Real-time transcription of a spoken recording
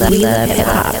love hip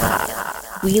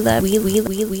hop. We love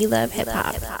hip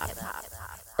hop.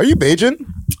 Are you Bajan?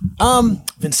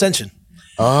 Vincentian.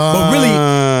 But really,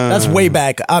 that's way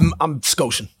back. I'm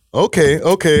Scotian. Okay.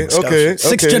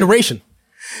 Sixth generation.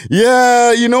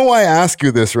 Yeah, you know why I ask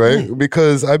you this, right?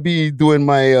 Because I be doing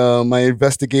my my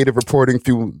investigative reporting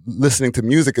through listening to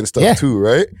music and stuff too,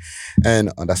 right?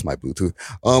 And that's my Bluetooth.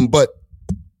 But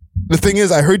the thing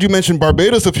is, I heard you mention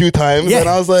Barbados a few times, and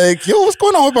I was like, "Yo, what's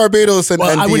going on with Barbados?" And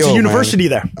I went to university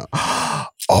there.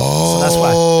 So that's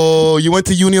why. You went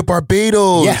to Uni of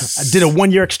Barbados. Yeah, I did a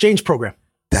 1-year exchange program.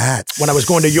 That's when I was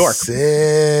going to York. Sick.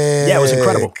 Yeah, it was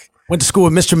incredible. Went to school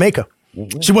with Miss Jamaica.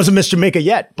 She wasn't Miss Jamaica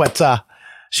yet, but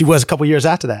she was a couple years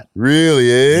after that. Really?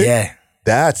 Eh? Yeah.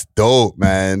 That's dope,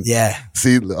 man. Yeah.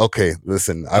 See, okay,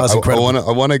 listen. I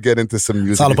incredible. want to get into some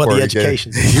music. It's all about the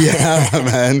education. Yeah,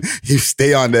 man. You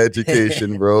stay on the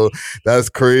education, bro. That's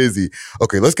crazy.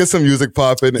 Okay, let's get some music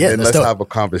popping and let's have a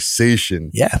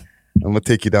conversation. Yeah. I'm going to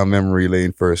take you down memory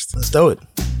lane first. Let's do it.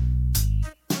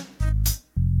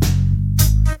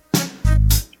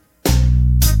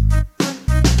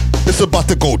 It's about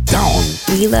to go down.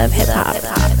 We love hip hop.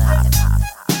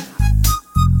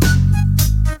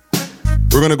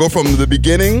 We're going to go from the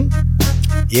beginning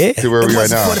to where we are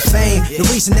now. For the fame, the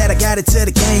reason that I got into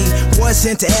the game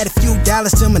wasn't to add a few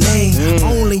dollars to my name.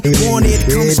 Only wanted to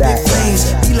come and spit flames.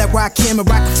 Be like Rakim and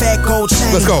rock a fat gold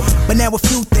chain. Let's go. But now a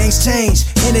few things change,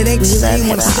 and it ain't the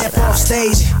same when I step off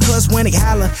stage. Cause when they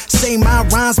holler, say my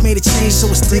rhymes made a change,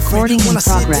 so it's different when I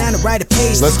sit down and write a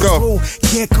page. Let's go.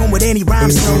 Can't come with any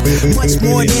rhymes though. Much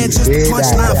more than just the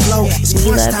punchline flow. It's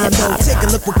crunch time though. Take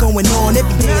a look what going on.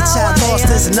 Every day a child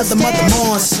lost, there's another mother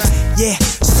mourns. Yeah,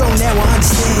 so now I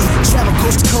understand. Travel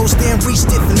coast to coast, then reach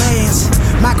different lands.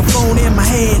 Microphone in my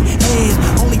hand,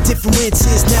 and only difference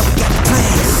is now we got the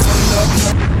plans.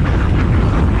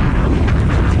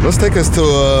 Let's take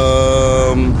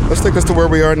us to where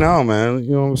we are now, man.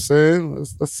 You know what I'm saying?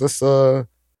 Let's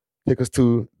take us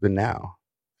to the now.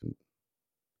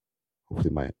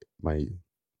 Hopefully my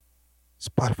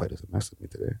Spotify doesn't mess with me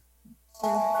today.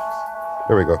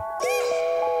 There we go.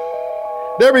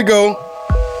 There we go.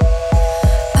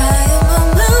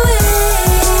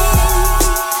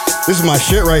 This is my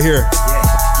shit right here.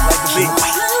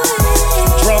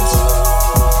 Drums.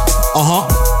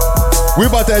 We're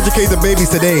about to educate the babies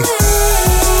today.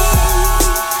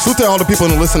 Salute to all the people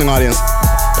in the listening audience.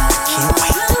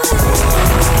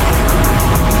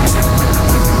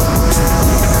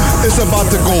 It's about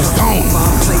to go down.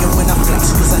 I'm playing when I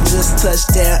flex, cause I just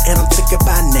touched down and I'm thinking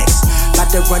about next.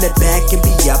 About to run it back and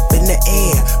be up in the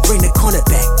air. Bring the corner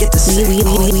back, get the sack. We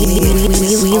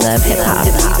love hip hop.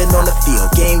 Even on the field,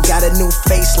 game got a new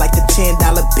face like the $10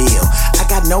 bill. I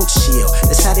got no chill,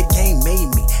 that's how the game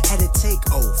made me. Had to take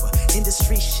over,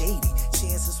 industry shady.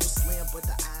 Chances were slim, but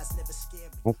the eyes never scared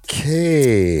me.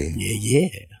 Okay. Yeah.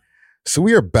 So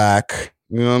we are back.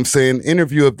 You know what I'm saying?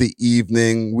 Interview of the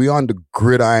evening. We on the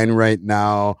gridiron right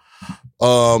now.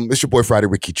 It's your boy Friday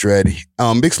Ricky Dread.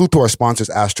 Big salute to our sponsors,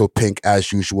 Astro Pink,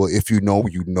 as usual. If you know,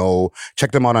 you know.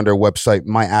 Check them out on their website,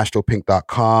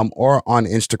 myastropink.com, or on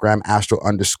Instagram,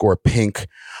 astro_pink.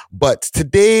 But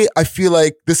today, I feel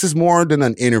like this is more than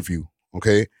an interview,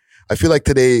 okay? I feel like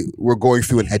today we're going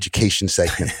through an education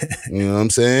segment. You know what I'm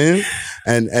saying?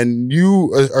 And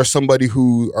you are somebody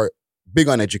who are big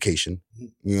on education.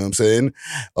 You know what I'm saying?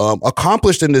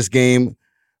 Accomplished in this game,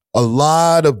 a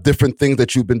lot of different things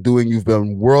that you've been doing. You've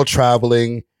been world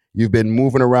traveling. You've been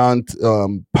moving around,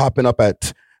 popping up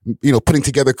at, putting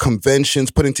together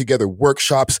conventions, putting together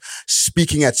workshops,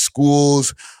 speaking at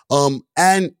schools.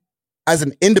 And as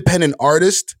an independent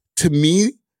artist, to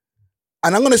me,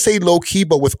 and I'm going to say low key,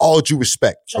 but with all due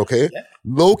respect, okay? Yeah.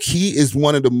 Low key is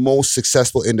one of the most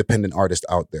successful independent artists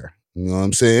out there. You know what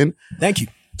I'm saying? Thank you.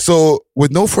 So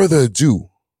with no further ado,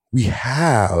 we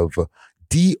have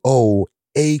D.O.,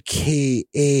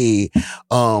 a.k.a.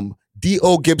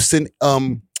 D.O. Gibson.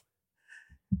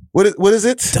 What is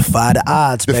it? Defy the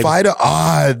odds, baby. Defy the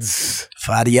odds.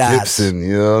 Defy the odds. Gibson,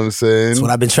 you know what I'm saying? That's what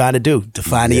I've been trying to do.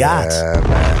 Defy the odds.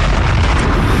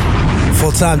 Man.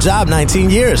 Full-time job,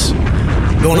 19 years.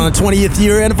 Going on a 20th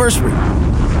year anniversary.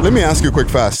 Let me ask you quick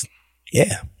fast.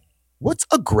 Yeah. What's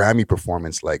a Grammy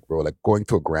performance like, bro? Like going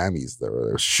to a Grammys,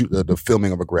 the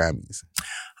filming of a Grammys.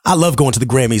 I love going to the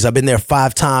Grammys. I've been there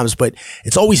 5 times, but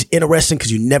it's always interesting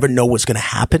because you never know what's going to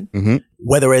happen. Mm-hmm.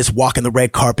 Whether it's walking the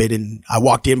red carpet and I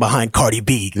walked in behind Cardi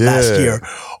B last year,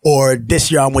 or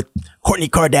this year I'm with Kourtney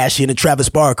Kardashian and Travis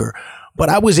Barker. But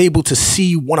I was able to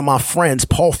see one of my friends,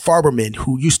 Paul Farberman,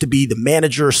 who used to be the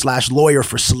manager/lawyer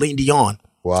for Celine Dion.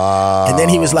 Wow. And then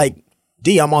he was like,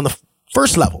 D, I'm on the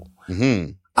first level.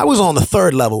 Mm-hmm. I was on the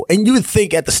third level, and you would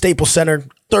think at the Staples Center,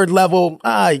 third level,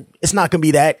 it's not going to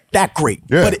be that great.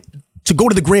 Yeah. But to go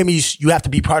to the Grammys, you have to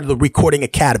be part of the Recording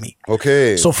Academy.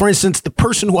 Okay. So, for instance, the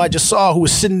person who I just saw who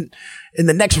was sitting in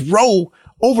the next row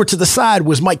over to the side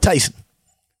was Mike Tyson.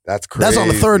 That's crazy. That's on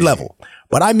the third level.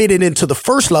 But I made it into the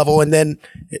first level, and then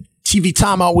TV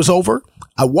timeout was over.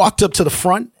 I walked up to the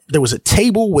front. There was a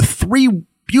table with 3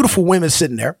 beautiful women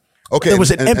sitting there. Okay. There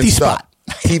was an empty stop.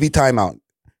 spot. TV timeout.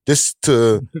 Just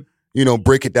to,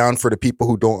 break it down for the people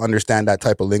who don't understand that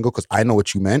type of lingo, because I know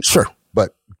what you meant. Sure.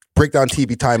 But break down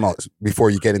TV timeouts before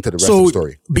you get into the rest of the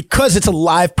story. Because it's a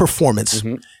live performance,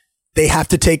 they have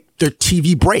to take their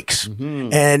TV breaks.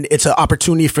 And it's an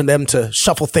opportunity for them to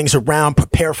shuffle things around,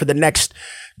 prepare for the next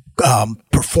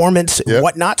performance and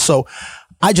whatnot. So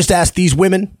I just asked these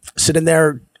women sitting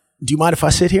there, do you mind if I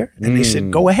sit here? And they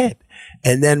said, go ahead.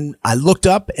 And then I looked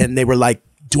up and they were like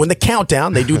doing the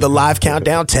countdown. They do the live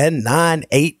countdown, 10, 9,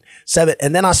 8, 7.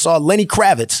 And then I saw Lenny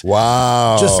Kravitz.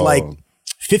 Wow. Just like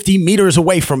 50 meters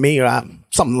away from me, or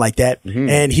something like that.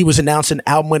 And he was announcing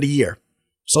Album of the Year.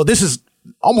 So this is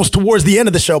almost towards the end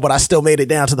of the show, but I still made it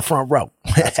down to the front row.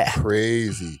 That's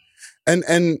crazy.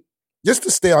 And just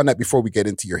to stay on that before we get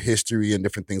into your history and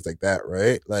different things like that,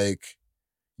 right? Like,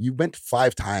 you went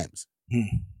 5 times.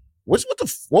 What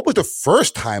was the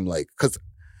first time like? Because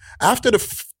after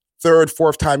the third,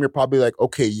 4th time, you're probably like,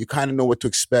 okay, you kind of know what to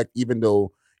expect, even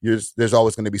though there's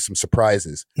always going to be some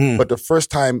surprises. But the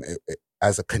first time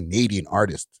as a Canadian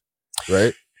artist,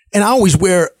 right? And I always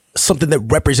wear something that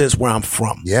represents where I'm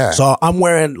from. Yeah. So I'm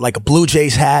wearing like a Blue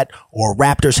Jays hat or a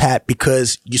Raptors hat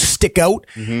because you stick out,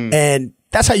 and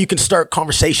that's how you can start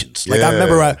conversations. Like I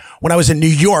remember when I was in New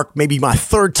York, maybe my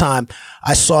 3rd time,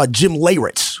 I saw Jim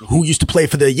Leyritz, who used to play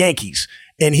for the Yankees.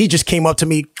 And he just came up to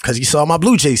me because he saw my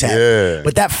Blue Jays hat. Yeah.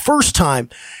 But that first time,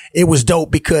 it was dope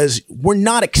because we're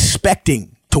not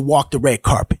expecting to walk the red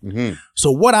carpet. So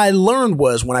what I learned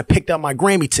was when I picked up my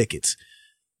Grammy tickets,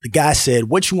 the guy said,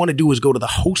 what you want to do is go to the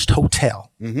host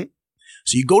hotel.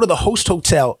 So you go to the host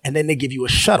hotel and then they give you a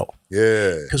shuttle.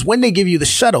 Yeah. Because when they give you the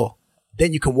shuttle,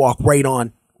 then you can walk right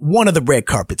on one of the red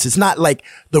carpets. It's not like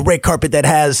the red carpet that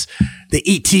has the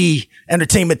ET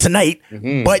Entertainment Tonight,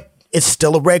 but it's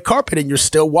still a red carpet and you're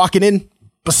still walking in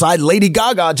beside Lady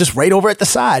Gaga, just right over at the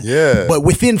side. Yeah. But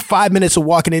within 5 minutes of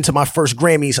walking into my first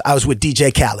Grammys, I was with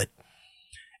DJ Khaled.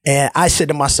 And I said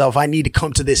to myself, I need to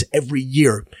come to this every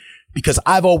year because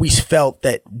I've always felt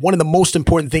that one of the most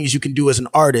important things you can do as an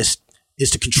artist is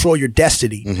to control your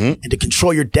destiny. And to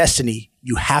control your destiny,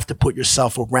 you have to put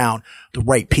yourself around the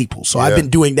right people. So I've been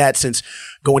doing that since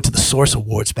going to the Source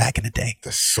Awards back in the day.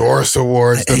 The Source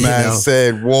Awards, the man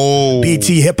said, whoa.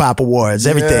 BT Hip Hop Awards,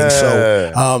 everything.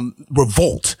 So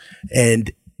Revolt.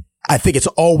 And I think it's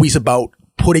always about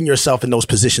putting yourself in those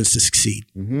positions to succeed.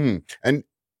 And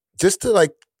just to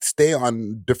like stay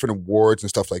on different awards and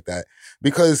stuff like that,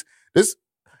 because this,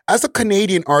 as a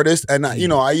Canadian artist, and I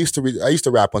used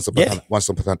to rap once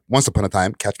upon a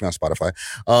time. Catch me on Spotify.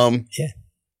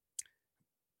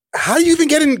 How do you even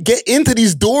get into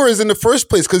these doors in the first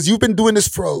place? Because you've been doing this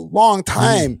for a long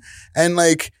time, and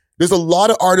like there's a lot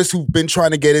of artists who've been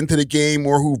trying to get into the game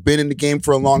or who've been in the game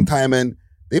for a long time, and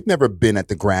they've never been at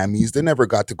the Grammys. They never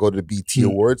got to go to the BT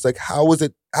Awards. Like, how was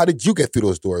it? How did you get through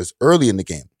those doors early in the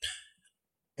game?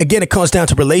 Again, it comes down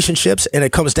to relationships and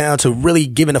it comes down to really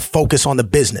giving a focus on the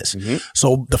business.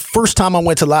 So the first time I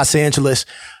went to Los Angeles,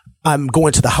 I'm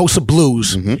going to the House of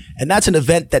Blues, and that's an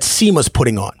event that SEMA's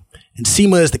putting on. And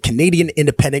SEMA is the Canadian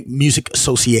Independent Music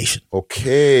Association.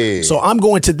 Okay. So I'm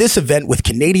going to this event with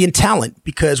Canadian talent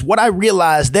because what I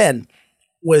realized then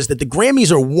was that the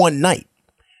Grammys are one night,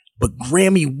 but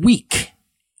Grammy week,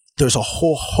 there's a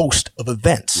whole host of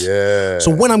events. Yeah. So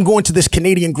when I'm going to this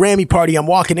Canadian Grammy party, I'm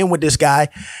walking in with this guy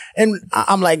and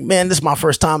I'm like, man, this is my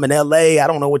first time in LA. I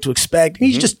don't know what to expect.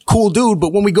 He's just a cool dude.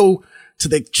 But when we go to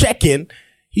the check-in,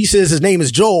 he says his name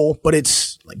is Joel, but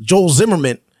it's like Joel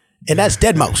Zimmerman, and that's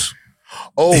Deadmau5.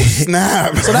 Oh,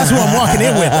 snap. So that's who I'm walking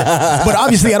in with. But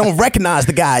obviously I don't recognize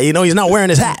the guy. He's not wearing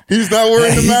his hat. He's not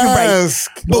wearing the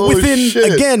mask. Right.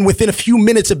 But within a few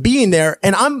minutes of being there,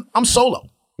 and I'm solo.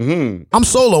 I'm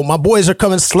solo. My boys are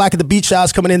coming slack at the beach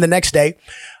house coming in the next day.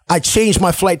 I changed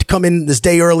my flight to come in this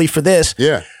day early for this.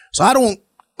 Yeah. So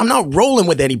I'm not rolling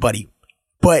with anybody,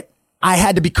 but I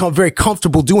had to become very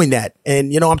comfortable doing that.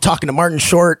 And, I'm talking to Martin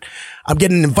Short. I'm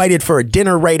getting invited for a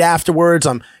dinner right afterwards.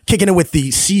 I'm kicking it with the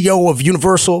CEO of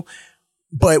Universal.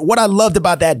 But what I loved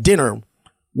about that dinner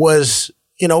was,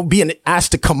 being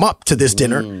asked to come up to this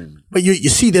dinner. But you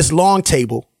see this long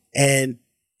table. And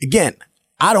again,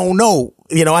 I don't know.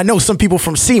 I know some people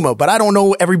from SEMA, but I don't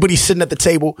know everybody sitting at the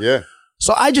table. Yeah.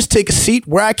 So I just take a seat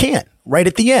where I can. right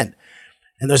at the end.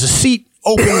 And there's a seat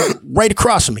open right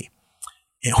across from me.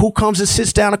 And who comes and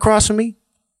sits down across from me?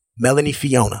 Melanie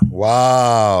Fiona.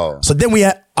 Wow. So then we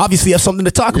obviously have something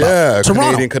to talk about. Yeah, Toronto.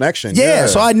 Canadian connection. Yeah,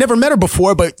 so I'd never met her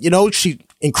before, but she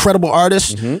incredible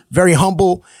artist, very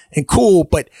humble and cool.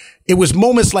 But it was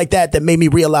moments like that that made me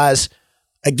realize,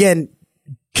 again,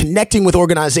 connecting with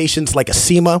organizations like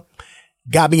ASEMA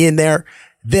got me in there.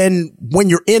 Then when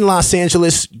you're in Los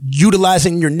Angeles,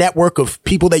 utilizing your network of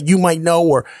people that you might know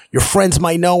or your friends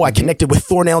might know. I connected with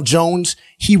Thornell Jones.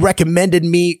 He recommended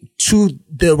me to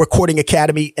the Recording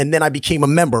Academy, and then I became a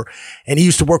member. And he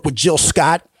used to work with Jill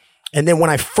Scott. And then when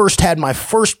I first had my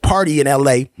first party in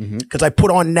LA, because I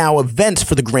put on now events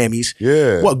for the Grammys.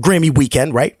 Yeah. Well, Grammy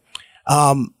weekend, right?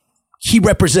 He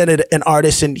represented an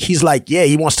artist, and he's like, yeah,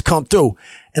 he wants to come through.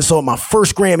 And so at my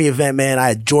first Grammy event, man, I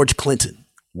had George Clinton.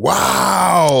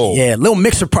 Wow. Yeah, little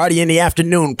mixer party in the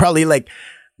afternoon. Probably like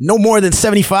no more than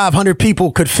 7,500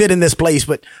 people could fit in this place,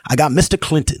 but I got Mr.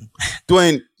 Clinton.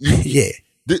 Dwayne, Yeah.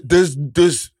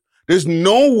 there's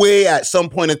no way at some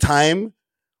point in time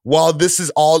while this is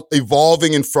all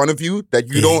evolving in front of you that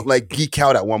you don't like geek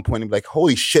out at one point and be like,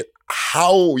 holy shit,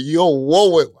 how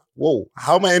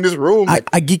how am I in this room?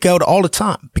 I geek out all the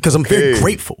time because I'm very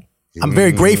grateful. I'm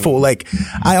very grateful. Like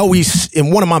I always,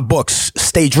 in one of my books,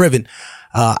 Stay Driven,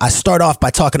 I start off by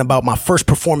talking about my first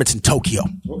performance in Tokyo.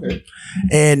 Okay.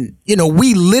 And,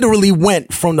 we literally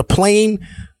went from the plane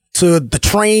to the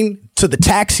train to the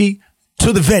taxi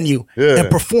to the venue and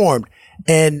performed.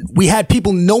 And we had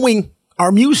people knowing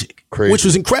our music, which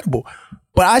was incredible.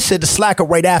 But I said to Slacker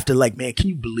right after, like, man, can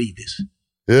you believe this?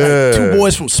 Yeah. Like, two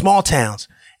boys from small towns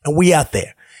and we out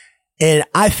there. And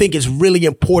I think it's really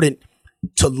important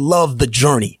to love the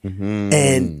journey.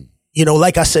 And,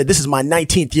 like I said, this is my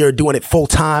 19th year doing it full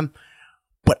time,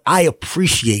 but I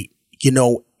appreciate,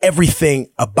 everything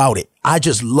about it. I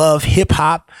just love hip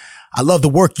hop. I love the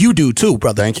work you do too,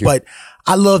 brother. Thank you. But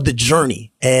I love the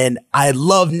journey, and I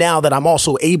love now that I'm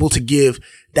also able to give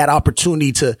that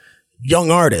opportunity to young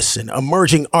artists and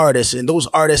emerging artists and those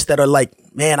artists that are like,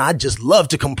 man, I just love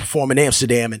to come perform in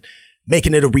Amsterdam and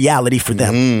making it a reality for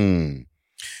them.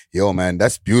 Yo, man,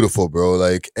 that's beautiful, bro.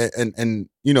 Like, and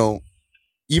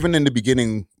even in the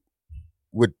beginning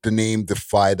with the name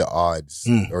Defy the Odds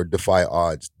or Defy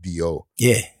Odds, D.O.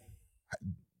 Yeah.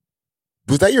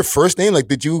 Was that your first name? Like,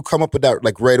 did you come up with that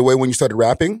like right away when you started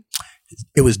rapping?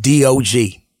 It was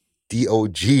D.O.G.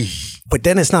 D.O.G. But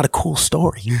then it's not a cool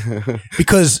story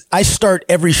because I start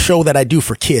every show that I do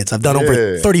for kids. I've done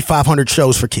over 3,500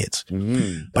 shows for kids.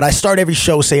 But I start every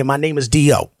show saying my name is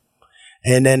D.O.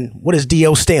 And then what does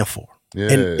D.O. stand for?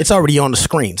 Yeah. And it's already on the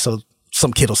screen. So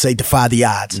some kid will say, defy the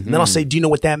odds. And then I'll say, do you know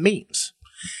what that means?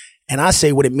 And I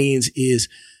say what it means is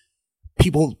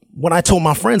people, when I told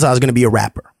my friends I was going to be a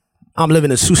rapper, I'm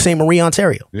living in Sault Ste. Marie,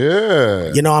 Ontario.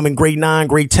 Yeah. I'm in grade 9,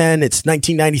 grade 10. It's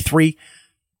 1993.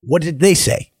 What did they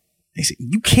say? They said,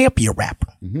 you can't be a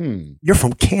rapper. You're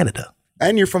from Canada.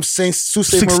 And you're from Sault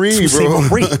Ste. Marie, Sault bro.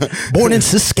 Ste. Marie. Born in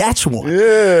Saskatchewan.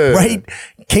 Yeah. Right?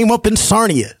 Came up in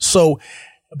Sarnia. So,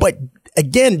 but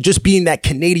again, just being that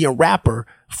Canadian rapper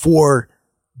for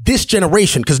this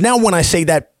generation, because now when I say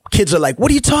that, kids are like, what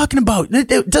are you talking about?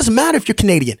 It doesn't matter if you're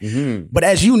Canadian. But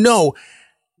as you know,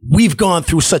 we've gone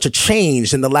through such a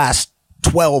change in the last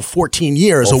 12, 14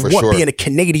 years of what being a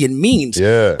Canadian means.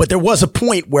 Yeah. But there was a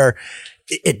point where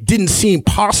it didn't seem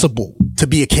possible to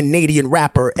be a Canadian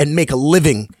rapper and make a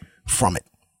living from it.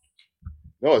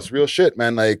 No, it's real shit,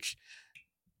 man. Like,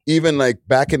 even like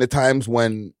back in the times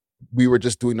when we were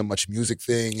just doing the Much Music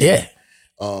thing. Yeah.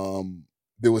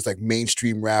 There was like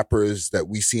mainstream rappers that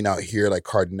we seen out here, like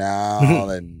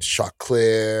Cardinal and Shock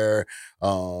Claire,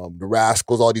 the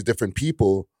Rascals, all these different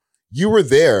people. You were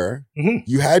there.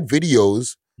 You had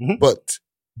videos, but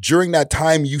during that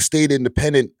time, you stayed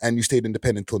independent, and you stayed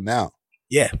independent till now.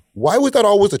 Yeah. Why was that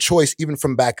always a choice, even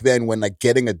from back then, when like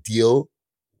getting a deal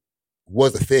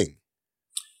was a thing?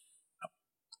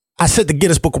 I set the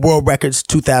Guinness Book of World Records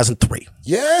 2003.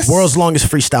 Yes. World's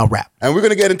longest freestyle rap. And we're going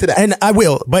to get into that. And I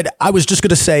will, but I was just going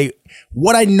to say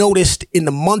what I noticed in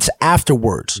the months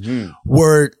afterwards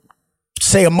were,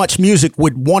 say, a Much Music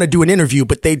would want to do an interview,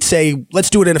 but they'd say, let's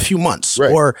do it in a few months,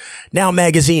 or Now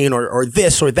Magazine, or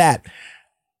this or that.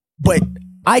 But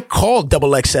I called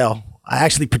Double XL. I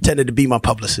actually pretended to be my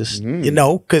publicist,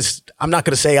 because I'm not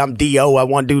going to say I'm D.O., I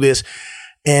want to do this.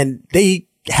 And they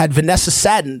had Vanessa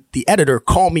Sadden, the editor,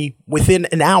 call me within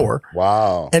an hour.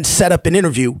 Wow. And set up an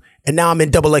interview. And now I'm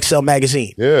in Double XL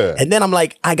magazine. Yeah. And then I'm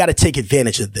like, I got to take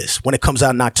advantage of this when it comes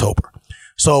out in October.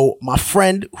 So my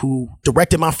friend who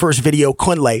directed my first video,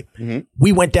 Kunle,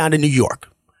 we went down to New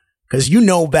York Because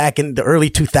back in the early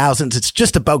 2000s, it's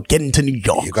just about getting to New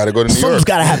York. You got to go to New York. Something's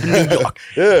got to happen in New York.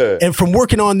 Yeah. And from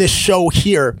working on this show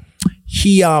here,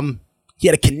 he had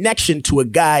a connection to a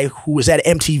guy who was at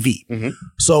MTV. Mm-hmm.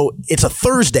 So it's a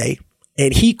Thursday,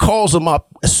 and he calls him up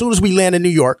as soon as we land in New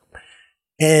York.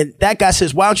 And that guy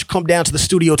says, why don't you come down to the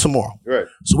studio tomorrow? Right.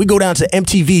 So we go down to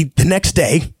MTV the next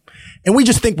day, and we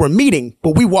just think we're meeting,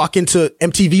 but we walk into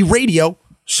MTV Radio,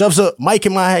 shoves a mic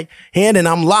in my hand, and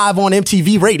I'm live on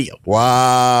MTV Radio.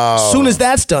 Wow. As soon as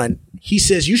that's done, he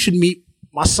says, you should meet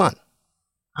my son.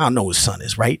 I don't know who his son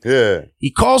is, right? Yeah. He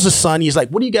calls his son. He's like,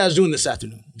 what are you guys doing this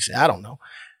afternoon? He said, I don't know.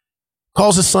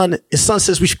 Calls his son. His son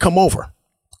says we should come over.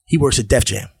 He works at Def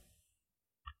Jam.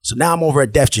 So now I'm over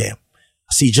at Def Jam.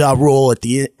 I see Ja Rule at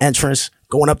the entrance,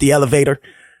 going up the elevator.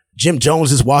 Jim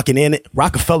Jones is walking in.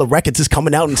 Rockefeller Records is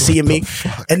coming out and seeing me.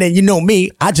 And then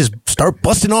me, I just start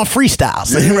busting on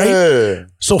freestyles, right?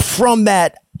 So from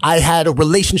that, I had a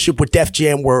relationship with Def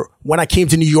Jam where when I came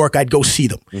to New York, I'd go see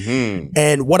them. Mm-hmm.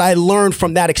 And what I learned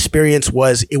from that experience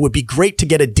was it would be great to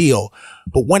get a deal.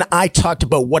 But when I talked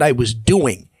about what I was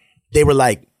doing, they were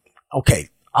like, okay,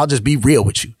 I'll just be real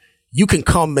with you. You can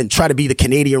come and try to be the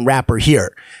Canadian rapper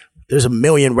here. There's a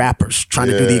million rappers trying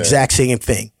to do the exact same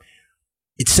thing.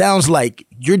 It sounds like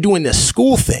you're doing this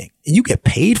school thing and you get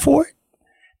paid for it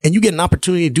and you get an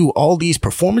opportunity to do all these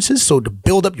performances. So to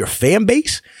build up your fan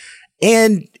base,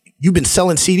 and you've been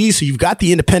selling CDs. So you've got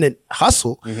the independent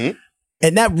hustle. Mm-hmm.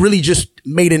 And that really just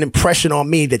made an impression on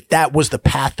me that was the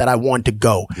path that I wanted to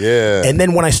go. Yeah. And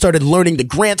then when I started learning the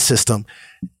grant system,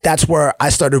 that's where I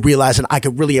started realizing I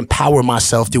could really empower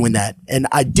myself doing that. And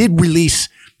I did release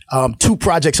 2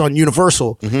 projects on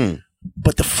Universal. Mm-hmm.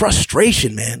 But the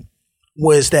frustration, man,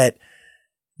 was that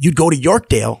you'd go to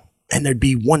Yorkdale and there'd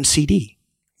be 1 CD.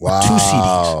 Wow. Or 2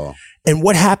 CDs. And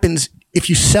what happens if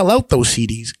you sell out those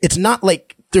CDs? It's not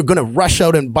like they're going to rush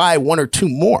out and buy 1 or 2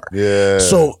 more. Yeah.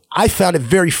 So I found it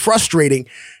very frustrating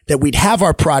that we'd have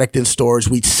our product in stores.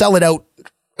 We'd sell it out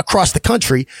across the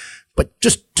country, but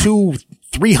just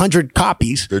 200-300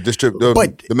 copies. But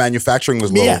the manufacturing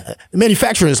was low. Yeah, the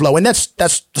manufacturing is low. And that's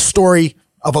the story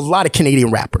of a lot of Canadian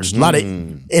rappers, a lot of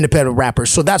independent rappers.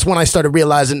 So that's when I started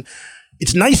realizing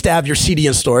it's nice to have your CD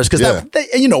in stores because,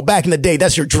 back in the day,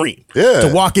 that's your dream. Yeah.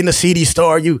 To walk in the CD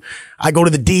store, I go to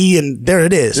the D and there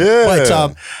it is. Yeah.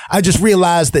 But I just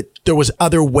realized that there was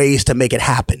other ways to make it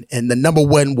happen. And the number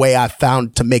one way I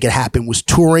found to make it happen was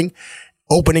touring,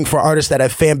 opening for artists that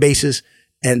have fan bases,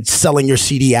 and selling your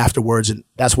CD afterwards. And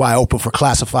that's why I opened for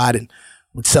Classified and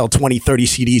would sell 20, 30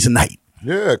 CDs a night.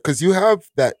 Yeah, because you have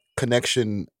that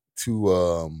connection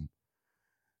to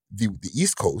the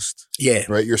East Coast. Yeah.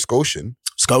 Right? You're Scotian.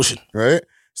 Right?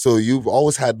 So you've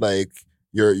always had like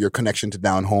your connection to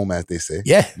down home, as they say.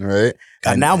 Yeah. Right?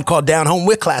 And now I'm called down home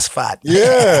with Classified.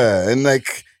 Yeah. And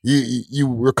like you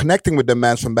were connecting with them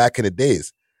man from back in the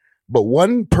days. But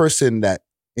one person that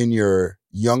in your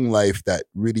young life that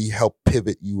really helped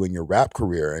pivot you in your rap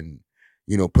career and,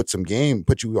 put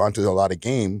you onto a lot of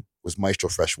game was Maestro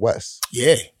Fresh Wes.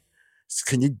 Yeah. So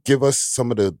can you give us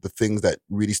some of the things that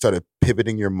really started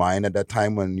pivoting your mind at that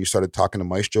time when you started talking to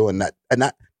Maestro and that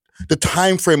the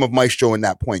time frame of Maestro in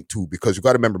that point too? Because you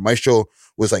got to remember Maestro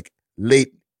was like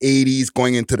late 80s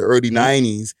going into the early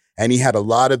 90s and he had a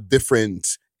lot of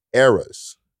different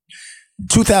eras.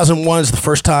 2001 is the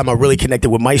first time I really connected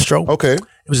with Maestro. Okay.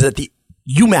 It was at the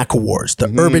UMAC Awards, the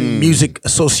Urban Music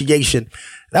Association.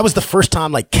 That was the first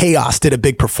time like Chaos did a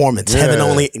big performance. Yeah. Heaven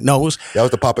Only Knows. That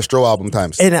was the Papa Stro album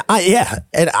times. And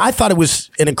I thought it was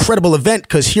an incredible event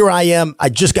because here I am. I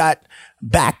just got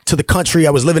back to the country. I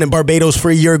was living in Barbados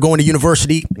for a year, going to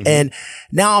university. Mm-hmm. And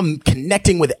now I'm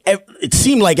connecting with, it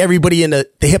seemed like everybody in the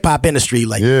hip hop industry,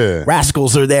 like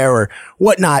Rascals are there or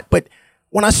whatnot. But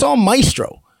when I saw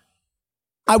Maestro,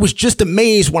 I was just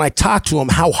amazed when I talked to him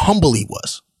how humble he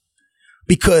was.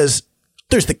 Because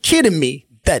there's the kid in me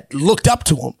that looked up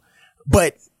to him,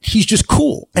 but he's just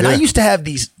cool. And I used to have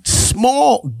these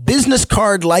small business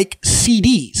card like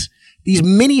CDs, these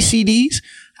mini CDs.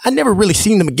 I never really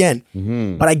seen them again,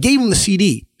 but I gave him the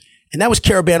CD and that was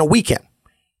Carabana Weekend.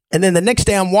 And then the next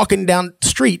day I'm walking down the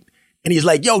street and he's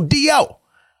like, yo, D.O.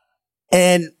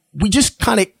 And we just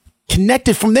kind of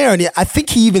connected from there. And I think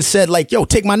he even said like, yo,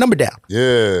 take my number down.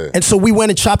 Yeah. And so we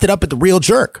went and chopped it up at the Real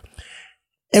Jerk.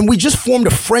 And we just formed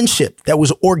a friendship that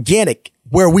was organic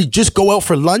where we just go out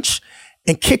for lunch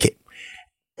and kick it.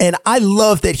 And I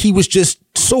love that he was just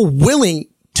so willing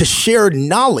to share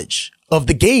knowledge of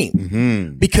the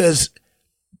game because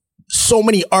so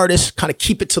many artists kind of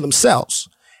keep it to themselves.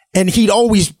 And he'd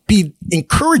always be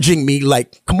encouraging me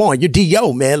like, come on, you're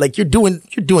D.O., man. Like you're doing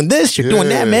this, you're doing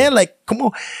that, man. Like, come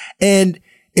on. And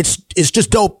it's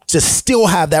just dope to still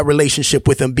have that relationship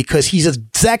with him because he's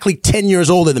exactly 10 years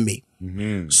older than me.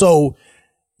 So,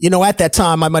 you know, at that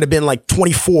time I might have been like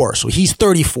 24. So he's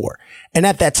 34. And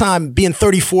at that time being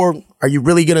 34, are you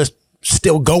really going to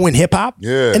still go in hip hop?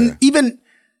 Yeah. And even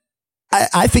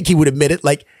I think he would admit it.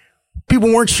 Like people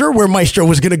weren't sure where Maestro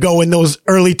was going to go in those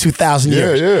early 2000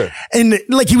 years. Yeah. And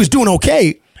like he was doing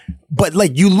okay. But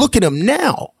like you look at him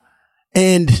now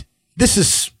and this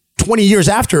is 20 years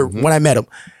after when I met him.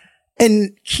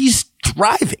 And he's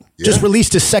thriving. Just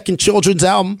released his second children's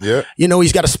album. Yeah. You know,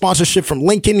 he's got a sponsorship from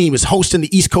Lincoln. He was hosting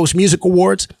the East Coast Music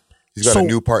Awards. He's got a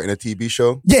new part in a TV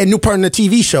show. Yeah, a new part in a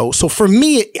TV show. So for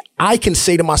me, I can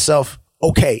say to myself,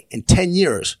 okay, in 10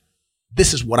 years,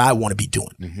 this is what I want to be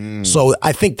doing. So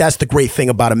I think that's the great thing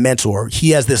about a mentor.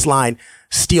 He has this line,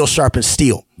 steel sharpens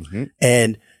steel.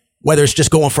 And whether it's just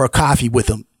going for a coffee with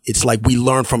him, it's like we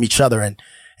learn from each other.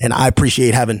 And I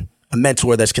appreciate having a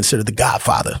mentor that's considered the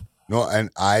godfather. No, and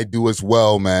I do as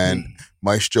well, man.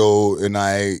 Maestro and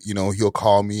I, you know, he'll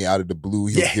call me out of the blue.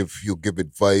 He'll give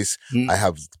advice. I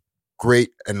have great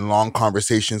and long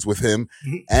conversations with him.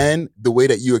 And the way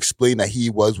that you explained that he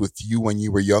was with you when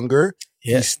you were younger,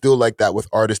 he's still like that with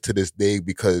artists to this day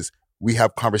because we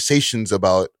have conversations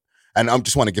about, and I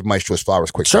just want to give Maestro his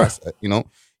flowers quick. Sure. You know,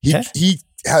 he's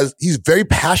very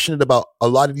passionate about a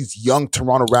lot of these young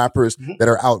Toronto rappers that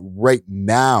are out right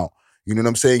now. You know what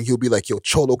I'm saying? He'll be like, yo,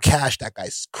 Cholo Cash, that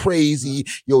guy's crazy.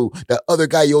 Yo, that other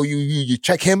guy, yo, you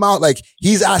check him out. Like,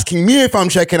 he's asking me if I'm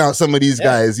checking out some of these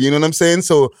guys. You know what I'm saying?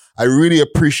 So I really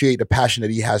appreciate the passion that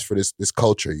he has for this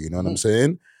culture. You know what I'm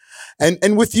saying?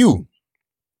 And with you,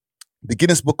 the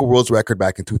Guinness Book of World Record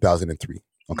back in 2003.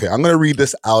 Okay, I'm going to read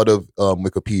this out of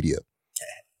Wikipedia.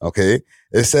 Okay,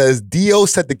 it says Dio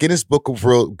set the Guinness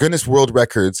World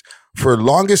Records for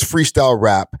longest freestyle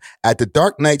rap at the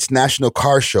Dark Nights National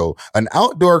Car Show, an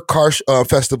outdoor car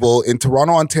festival in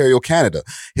Toronto, Ontario, Canada.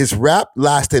 His rap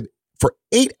lasted for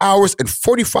 8 hours and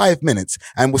 45 minutes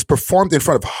and was performed in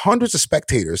front of hundreds of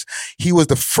spectators. He was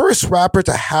the first rapper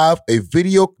to have a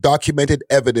video documented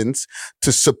evidence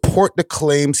to support the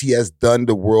claims he has done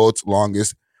the world's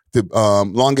longest B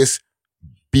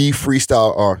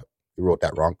freestyle, or you wrote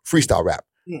that wrong, freestyle rap.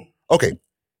 Okay.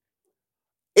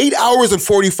 8 hours and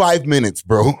 45 minutes,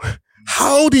 bro.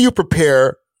 How do you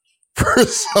prepare for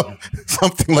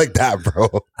something like that,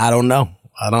 bro? I don't know.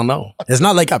 It's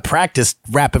not like I practiced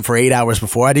rapping for 8 hours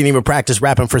before. I didn't even practice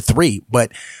rapping for 3.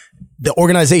 But the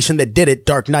organization that did it,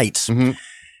 Dark Nights,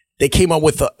 they came up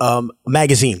with a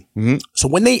magazine. So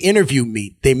when they interviewed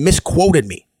me, they misquoted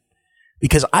me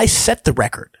because I set the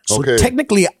record. So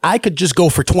technically, I could just go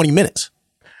for 20 minutes.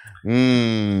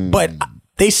 But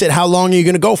they said, how long are you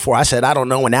going to go for? I said, I don't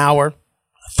know, an hour,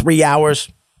 3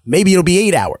 hours, maybe it'll be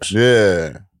 8 hours.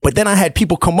 Yeah. But then I had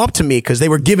people come up to me because they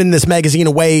were giving this magazine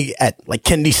away at like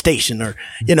Kennedy Station or,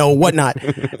 you know, whatnot.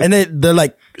 And they're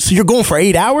like, so you're going for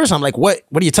 8 hours? I'm like, what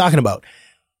are you talking about?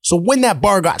 So when that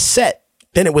bar got set,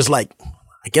 then it was like,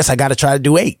 I guess I got to try to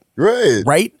do 8.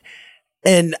 Right.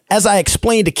 And as I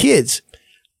explained to kids,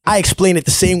 I explain it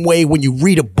the same way when you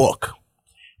read a book,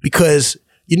 because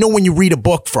you know, when you read a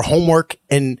book for homework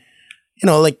and, you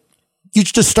know, like you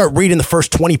just start reading the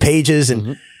first 20 pages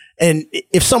and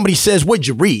if somebody says, what'd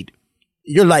you read?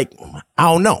 You're like, I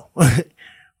don't know.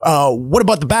 What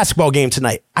about the basketball game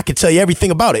tonight? I can tell you everything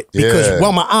about it because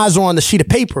while my eyes are on the sheet of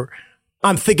paper,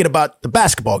 I'm thinking about the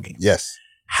basketball game. Yes.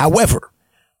 However,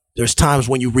 there's times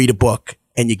when you read a book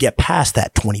and you get past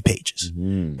that 20 pages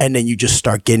and then you just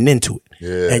start getting into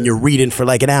it and you're reading for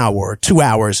like an hour or 2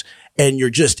 hours and you're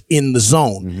just in the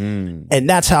zone. And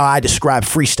that's how I describe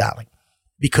freestyling.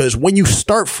 Because when you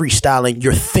start freestyling,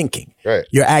 you're thinking.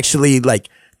 You're actually like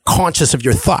conscious of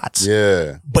your thoughts.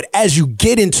 But as you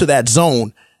get into that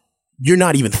zone, you're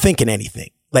not even thinking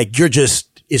anything. Like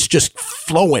it's just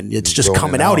flowing. It's just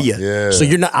coming out of you. So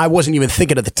I wasn't even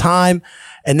thinking at the time.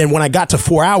 And then when I got to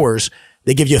 4 hours,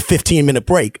 they give you a 15-minute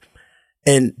break.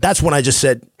 And that's when I just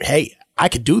said, hey, I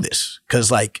could do this. Cause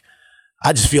like,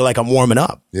 I just feel like I'm warming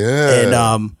up.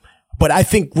 And, but I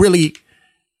think really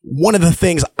one of the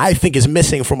things I think is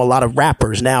missing from a lot of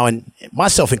rappers now, and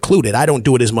myself included, I don't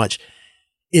do it as much,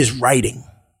 is writing.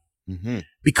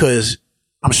 Because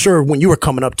I'm sure when you were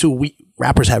coming up too,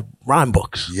 rappers had rhyme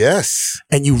books. Yes.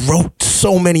 And you wrote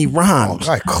so many rhymes.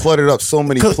 I cluttered up so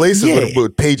many places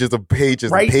with pages of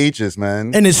pages and pages,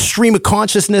 man. And it's stream of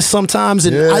consciousness sometimes.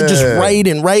 And I just write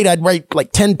and write. I'd write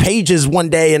like 10 pages one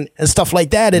day and stuff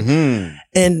like that.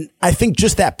 And I think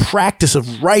just that practice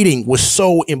of writing was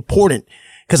so important.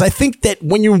 Because I think that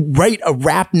when you write a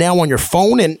rap now on your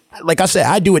phone, and like I said,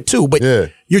 I do it too, but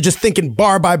you're just thinking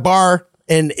bar by bar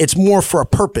and it's more for a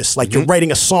purpose. Like you're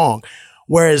writing a song.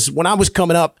 Whereas when I was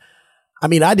coming up, I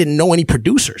mean, I didn't know any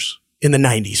producers in the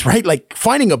 90s, right? Like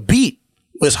finding a beat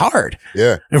was hard.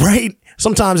 Yeah. Right?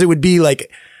 Sometimes it would be like,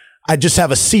 I'd just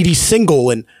have a CD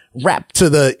single and rap to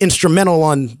the instrumental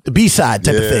on the B-side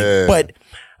type of thing. But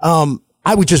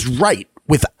I would just write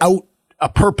without a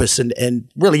purpose. And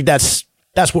really that's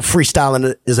what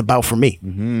freestyling is about for me.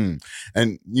 Mm-hmm.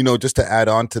 And, you know, just to add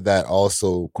on to that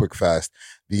also, quick fast,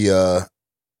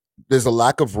 there's a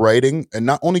lack of writing, and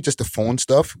not only just the phone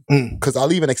stuff, because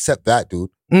I'll even accept that, dude.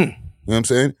 You know what I'm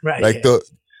saying? Right. Like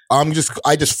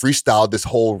I just freestyled this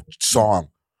whole song.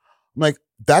 I'm like,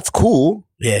 that's cool.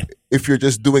 Yeah. If you're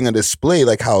just doing a display,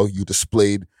 like how you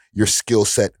displayed your skill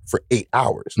set for 8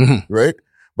 hours, right?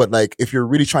 But like, if you're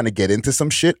really trying to get into some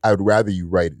shit, I would rather you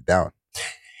write it down.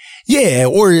 Yeah.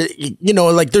 Or, you know,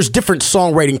 like there's different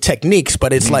songwriting techniques,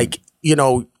 but it's like, you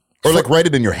know, or like write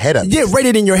it in your head. Yeah, write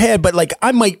it in your head. But like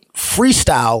I might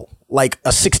freestyle like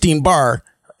a 16 bar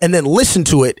and then listen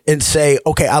to it and say,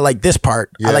 okay, I like this part.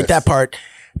 Yes. I like that part.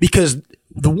 Because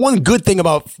the one good thing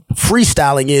about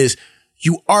freestyling is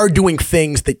you are doing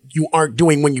things that you aren't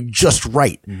doing when you just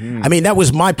write. I mean, that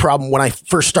was my problem when I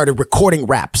first started recording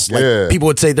raps. Like people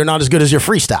would say they're not as good as your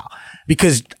freestyle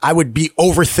because I would be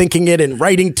overthinking it and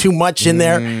writing too much in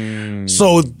there.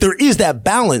 So there is that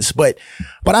balance, but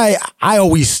I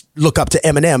always look up to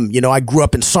Eminem. You know, I grew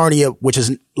up in Sarnia, which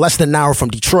is less than an hour from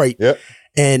Detroit. Yep.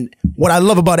 And what I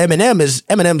love about Eminem is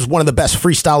Eminem's one of the best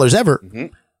freestylers ever.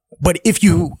 But if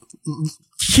you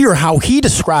hear how he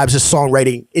describes his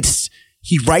songwriting,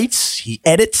 he writes, he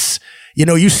edits. You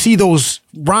know, you see those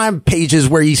rhyme pages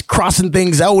where he's crossing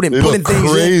things out and putting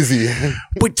things crazy. in.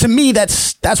 But to me,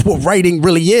 that's what writing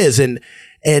really is. And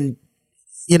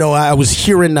you know, I was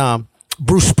hearing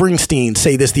Bruce Springsteen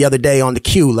say this the other day on the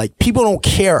Q. Like, people don't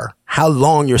care how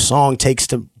long your song takes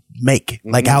to make,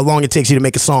 like how long it takes you to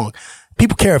make a song.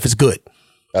 People care if it's good.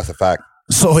 That's a fact.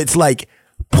 So it's like,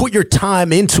 put your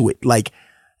time into it. Like,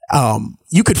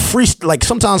 you could like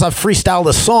sometimes I freestyle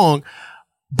a song,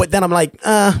 but then I'm like,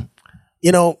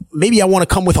 you know, maybe I want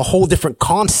to come with a whole different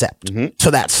concept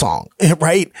to that song,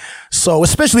 right? So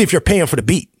especially if you're paying for the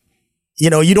beat, you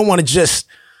know, you don't want to just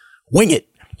wing it.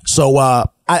 So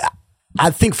I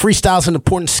think freestyle is an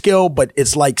important skill, but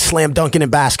it's like slam dunking in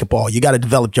basketball. You got to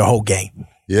develop your whole game.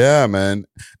 Yeah, man.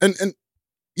 And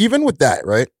even with that,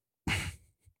 right?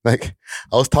 Like,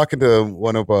 I was talking to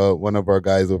one of our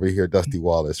guys over here, Dusty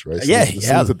Wallace, right?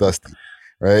 So to Dusty,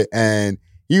 right? And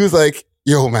he was like,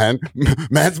 "Yo, man,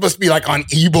 mans must be like on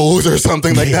Ebos or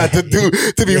something like that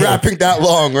to be rapping that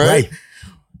long, right?"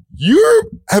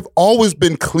 You have always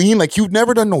been clean. Like, you've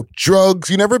never done no drugs.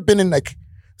 You've never been in like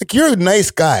you're a nice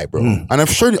guy, bro. And I'm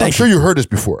sure you heard this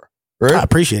before, right? I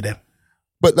appreciate it.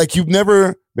 But like, you've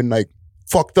never been like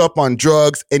fucked up on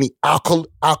drugs, any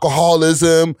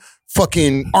alcoholism,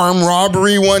 fucking armed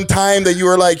robbery one time that you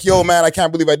were like, "Yo, man, I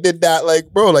can't believe I did that."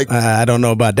 Like, bro, like, I don't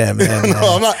know about that, man.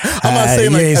 No, I'm not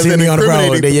saying like as an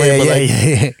incriminating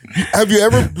thing, but have you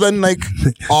ever been like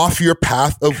off your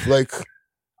path of like,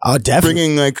 definitely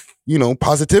bringing like, you know,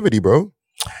 positivity, bro?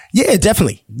 Yeah,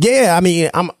 definitely. Yeah, I mean,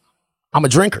 I'm a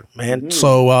drinker, man.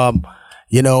 So,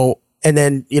 you know, and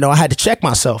then, you know, I had to check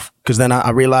myself because then I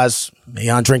realized maybe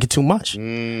I'm drinking too much,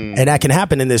 and that can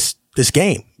happen in this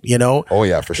game, you know? Oh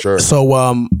yeah, for sure.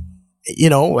 So, you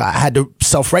know, I had to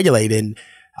self-regulate, and,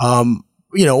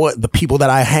 you know, the people that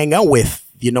I hang out with,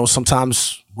 you know,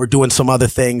 sometimes we're doing some other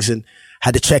things, and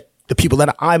had to check the people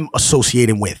that I'm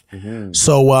associating with.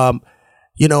 So,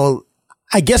 you know,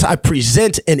 I guess I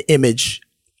present an image,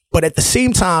 but at the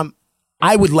same time,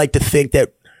 I would like to think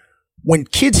that when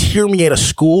kids hear me at a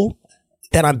school,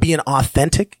 that I'm being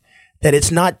authentic, that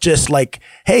it's not just like,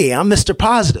 "Hey, I'm Mr.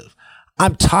 Positive."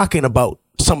 I'm talking about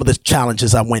some of the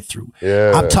challenges I went through.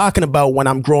 Yeah. I'm talking about when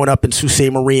I'm growing up in Sault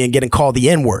Ste. Marie and getting called the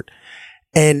N-word.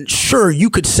 And sure, you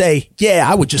could say, "Yeah,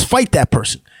 I would just fight that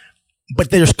person." But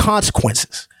there's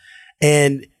consequences.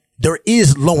 And there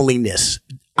is loneliness.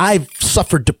 I've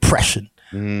suffered depression.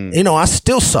 You know, I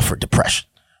still suffer depression,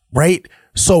 right?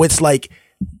 So it's like,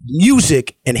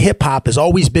 music and hip hop has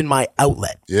always been my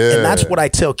outlet. Yeah. And that's what I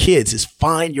tell kids is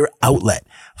find your outlet,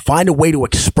 find a way to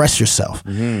express yourself.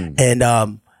 And,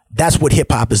 that's what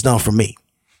hip hop has done for me.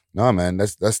 Nah, man,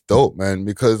 that's dope, man.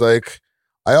 Because like,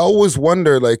 I always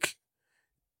wonder like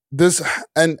this,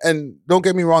 and don't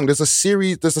get me wrong, there's a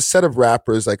set of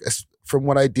rappers, like from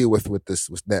what I deal with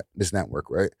this network,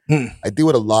 right? I deal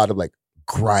with a lot of like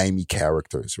grimy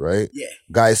characters, right? Yeah.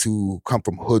 Guys who come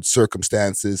from hood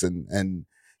circumstances and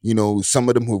you know, some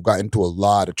of them who've gotten into a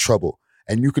lot of trouble,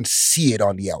 and you can see it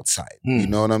on the outside. You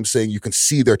know what I'm saying? You can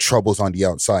see their troubles on the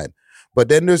outside. But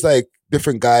then there's like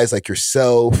different guys like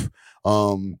yourself,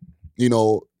 you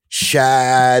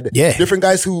Shad, different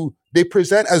guys who they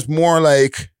present as more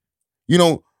like,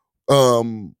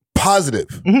 positive.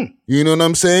 Mm-hmm. You know what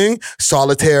I'm saying?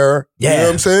 Solitaire. Yeah. You know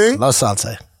what I'm saying? Love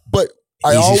Solitaire. But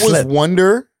I always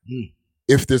wonder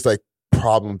if there's like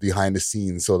problems behind the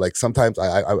scenes. So like sometimes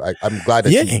I'm glad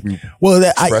that you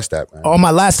expressed that, man. On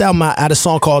my last album, I had a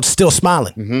song called Still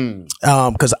Smiling.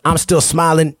 Because I'm still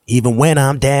smiling even when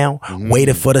I'm down,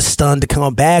 waiting for the sun to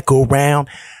come back around.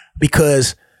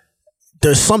 Because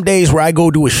there's some days where I go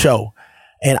do a show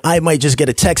and I might just get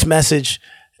a text message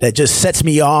that just sets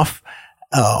me off.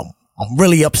 I'm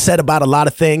really upset about a lot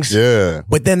of things. Yeah.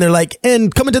 But then they're like,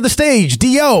 and coming to the stage,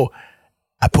 D.O.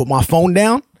 I put my phone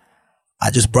down. I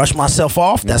just brush myself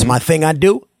off. That's my thing I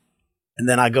do. And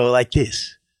then I go like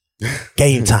this.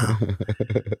 Game time.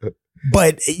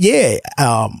 But yeah,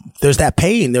 there's that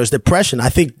pain. There's depression. I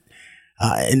think,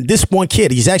 and this one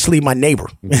kid, he's actually my neighbor.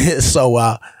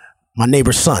 So my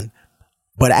neighbor's son.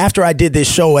 But after I did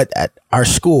this show at our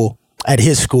school, at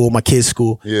his school, my kid's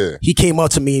school, he came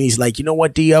up to me and he's like, you know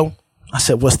what, D.O.? I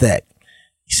said, what's that?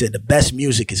 He said, the best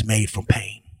music is made from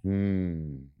pain.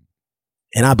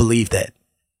 And I believe that.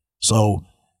 So,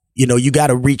 you got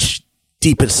to reach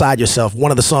deep inside yourself.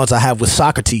 One of the songs I have with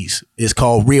Socrates is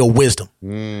called Real Wisdom.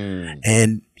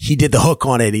 And he did the hook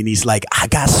on it and he's like, I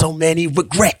got so many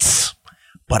regrets,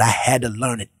 but I had to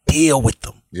learn to deal with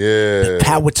them. Yeah. The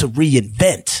power to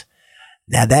reinvent.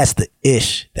 Now that's the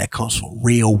ish that comes from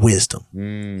real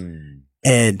wisdom.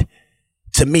 And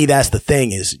to me, that's the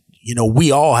thing is,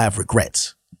 we all have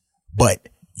regrets, but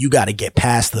you got to get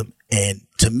past them. And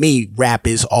to me, rap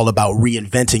is all about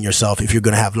reinventing yourself if you're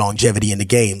going to have longevity in the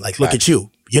game. Like, look at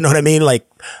you. You know what I mean? Like,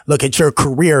 look at your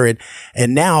career.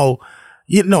 And now,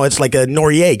 it's like a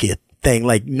Noriega thing.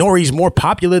 Like, Nori's more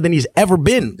popular than he's ever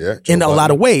been in a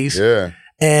lot of ways. Yeah.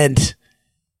 And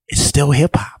it's still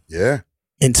hip hop. Yeah.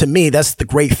 And to me, that's the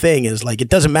great thing is like, it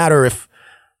doesn't matter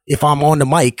if I'm on the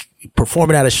mic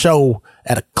performing at a show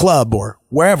at a club or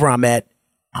wherever I'm at,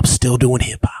 I'm still doing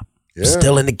hip hop. I'm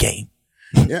still in the game.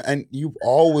 Yeah. And you've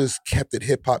always kept it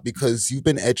hip hop because you've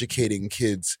been educating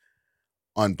kids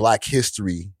on Black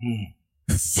history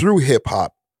through hip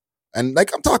hop. And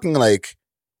like, I'm talking like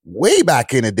way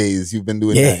back in the days you've been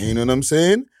doing that. You know what I'm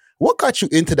saying? What got you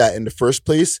into that in the first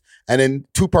place? And then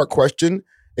 2-part question,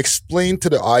 explain to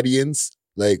the audience,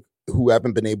 like who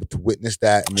haven't been able to witness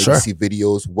that and maybe see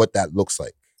videos, what that looks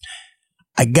like.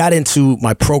 I got into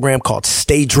my program called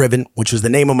Stay Driven, which was the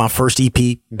name of my first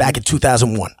EP back in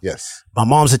 2001. Yes. My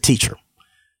mom's a teacher.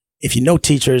 If you know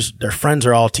teachers, their friends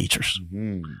are all teachers.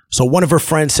 So one of her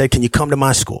friends said, can you come to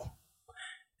my school?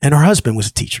 And her husband was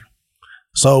a teacher.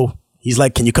 So he's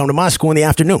like, can you come to my school in the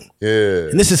afternoon? Yeah.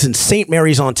 And this is in St.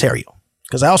 Mary's, Ontario,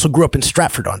 because I also grew up in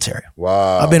Stratford, Ontario.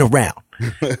 Wow. I've been around.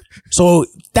 So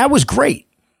that was great.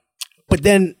 But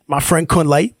then my friend Kun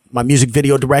Light, my music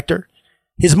video director,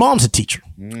 his mom's a teacher.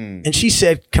 And she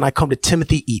said, can I come to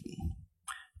Timothy Eaton?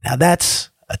 Now that's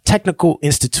a technical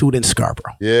institute in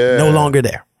Scarborough. Yeah. No longer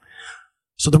there.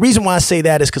 So the reason why I say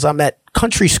that is because I'm at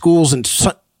country schools in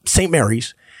St.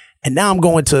 Mary's. And now I'm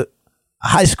going to a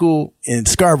high school in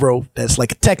Scarborough that's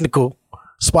like a technical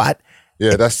spot.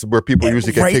 Yeah, that's where people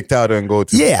usually get kicked out and go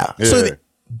to. Yeah. So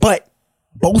but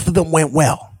both of them went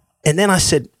well. And then I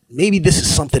said, maybe this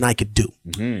is something I could do.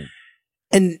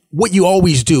 And what you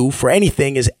always do for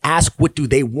anything is ask, what do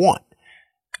they want?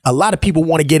 A lot of people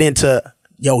want to get into,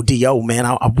 yo, D.O., man,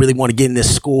 I really want to get in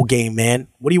this school game, man.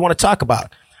 What do you want to talk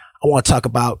about? I want to talk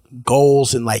about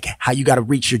goals and like how you got to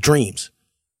reach your dreams.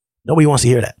 Nobody wants to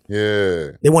hear that.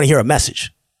 Yeah. They want to hear a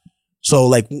message. So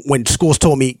like when schools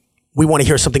told me we want to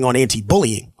hear something on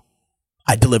anti-bullying,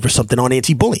 I deliver something on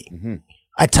anti-bullying.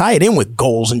 I tie it in with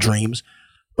goals and dreams,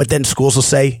 but then schools will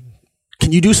say,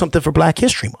 can you do something for Black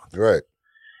History Month? Right.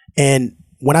 And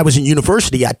when I was in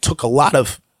university, I took a lot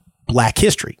of Black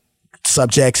history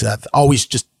subjects. I've always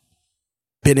just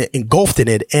been engulfed in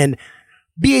it. And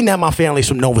being that my family's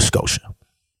from Nova Scotia,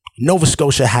 Nova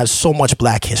Scotia has so much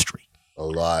Black history. A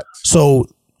lot. So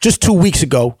just 2 weeks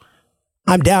ago,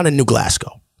 I'm down in New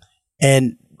Glasgow.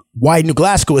 And why New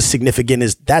Glasgow is significant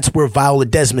is that's where Viola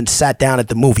Desmond sat down at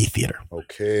the movie theater.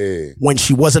 Okay. When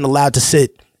she wasn't allowed to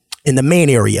sit in the main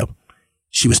area,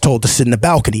 she was told to sit in the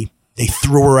balcony. They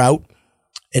threw her out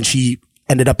and she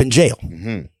ended up in jail.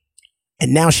 And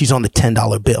now she's on the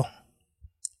 $10 bill.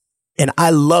 And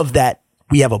I love that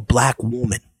we have a Black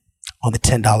woman on the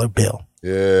 $10 bill.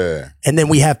 Yeah. And then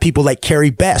we have people like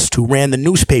Carrie Best, who ran the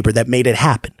newspaper that made it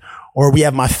happen. Or we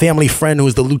have my family friend who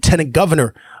is the lieutenant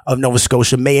governor of Nova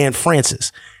Scotia, Mayanne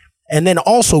Francis. And then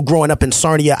also growing up in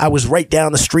Sarnia, I was right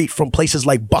down the street from places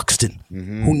like Buxton,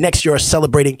 who next year are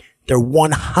celebrating their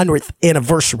 100th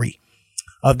anniversary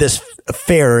of this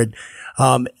fair.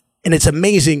 And it's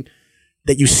amazing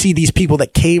that you see these people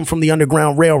that came from the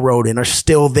Underground Railroad and are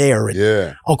still there.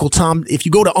 And Uncle Tom, if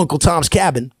you go to Uncle Tom's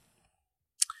Cabin,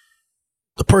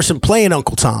 the person playing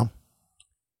Uncle Tom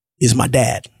is my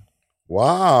dad.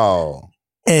 Wow.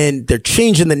 And they're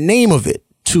changing the name of it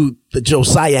to the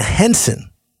Josiah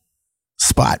Henson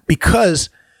spot because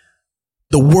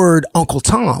the word Uncle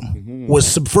Tom was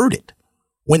subverted.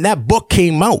 When that book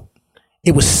came out,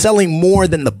 it was selling more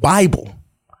than the Bible.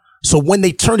 So when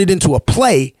they turned it into a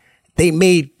play, they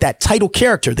made that title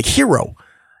character, the hero,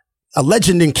 a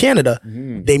legend in Canada.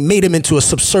 They made him into a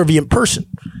subservient person.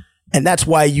 And that's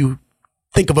why you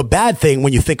think of a bad thing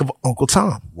when you think of Uncle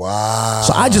Tom. Wow.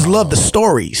 So I just love the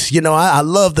stories. You know, I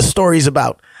love the stories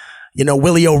about, you know,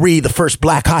 Willie O'Ree, the first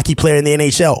black hockey player in the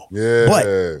NHL. Yeah.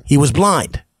 But he was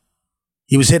blind.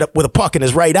 He was hit up with a puck in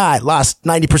his right eye, lost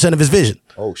 90% of his vision.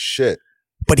 Oh, shit.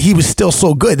 But he was still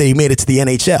so good that he made it to the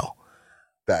NHL.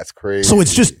 That's crazy. So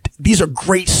it's just, these are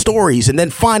great stories. And then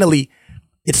finally,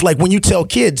 it's like when you tell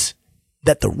kids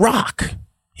that The Rock,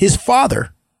 his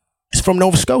father, is from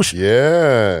Nova Scotia.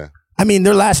 Yeah. I mean,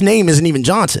 their last name isn't even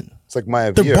Johnson. It's like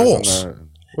Maivia. They're Bowles.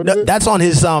 That's on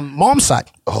his mom's side.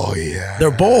 Oh, yeah.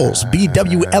 They're Bowles,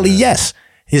 Bwles.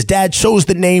 His dad chose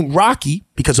the name Rocky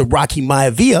because of Rocky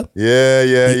Maivia,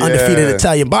 the undefeated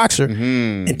Italian boxer,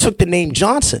 and took the name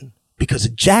Johnson because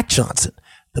of Jack Johnson,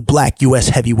 the black U.S.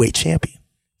 heavyweight champion.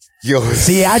 Yo,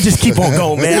 see, I just keep on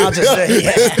going, man. I'll just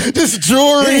say, just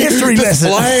jewelry, history just lesson,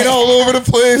 flying all over the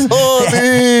place. Oh,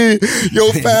 man.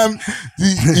 Yo, fam,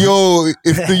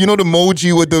 if you know the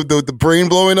emoji with the brain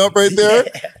blowing up right there.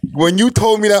 When you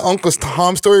told me that Uncle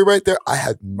Tom story right there, I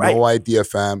had no idea,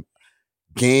 fam.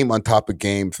 Game on top of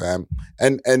game, fam.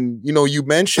 And you know, you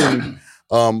mentioned,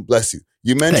 bless you.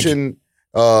 You mentioned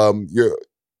the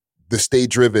Stay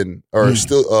Driven or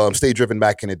still Stay Driven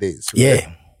back in the days. Right?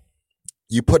 Yeah.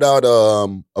 You put out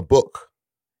a book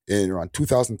in around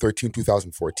 2013,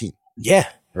 2014. Yeah.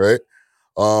 Right?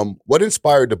 What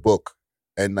inspired the book?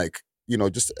 And like, you know,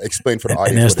 just explain for the audience.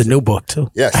 And there's the new book too.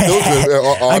 Yeah, still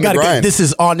on the grind. This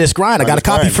is On This Grind. I got a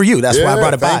copy for you. That's why I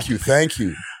brought it back. Thank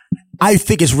you. I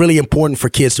think it's really important for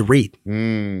kids to read.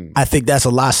 I think that's a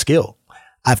lost skill.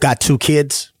 I've got 2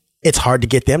 kids. It's hard to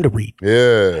get them to read.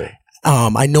 Yeah.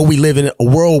 I know we live in a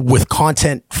world with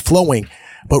content flowing,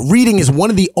 but reading is one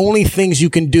of the only things you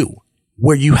can do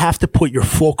where you have to put your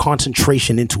full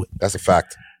concentration into it. That's a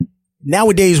fact.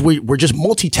 Nowadays, we're just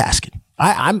multitasking.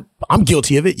 I'm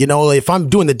guilty of it. You know, if I'm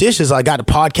doing the dishes, I got a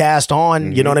podcast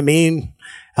on, you know what I mean?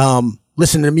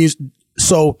 Listen to music.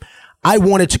 So I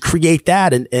wanted to create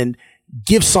that and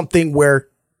give something where,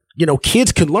 you know,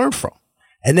 kids can learn from.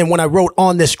 And then when I wrote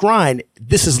On This Grind,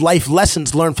 this is life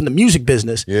lessons learned from the music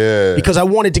business. Yeah. Because I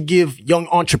wanted to give young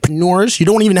entrepreneurs, you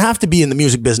don't even have to be in the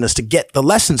music business to get the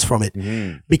lessons from it.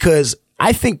 Because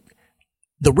I think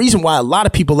the reason why a lot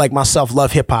of people like myself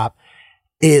love hip hop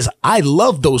is I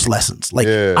love those lessons. Like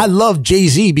I love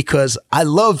Jay-Z because I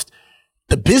loved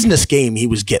the business game he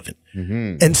was given.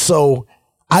 And so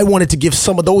I wanted to give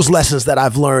some of those lessons that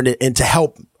I've learned and to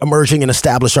help emerging and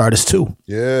established artists too.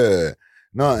 Yeah.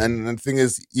 No, and the thing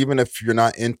is, even if you're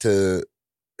not into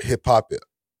hip hop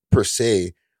per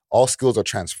se, all skills are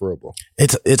transferable.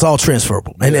 It's all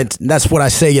transferable. And that's what I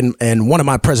say in one of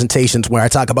my presentations where I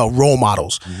talk about role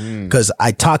models, because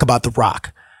I talk about The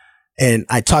Rock and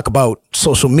I talk about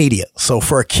social media. So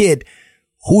for a kid,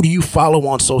 who do you follow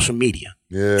on social media?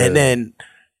 Yeah. And then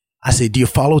I say, do you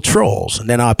follow trolls? And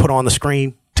then I put on the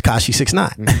screen Tekashi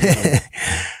 6ix9ine.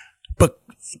 But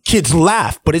kids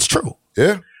laugh, but it's true.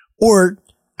 Yeah. Or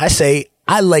I say,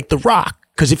 I like The Rock.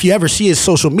 Because if you ever see his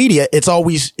social media, it's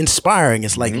always inspiring.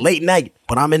 It's like late night,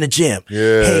 but I'm in the gym.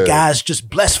 Yeah. Hey guys, just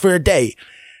blessed for a day.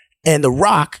 And The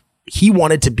Rock, he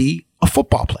wanted to be a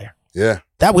football player. Yeah.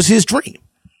 That was his dream.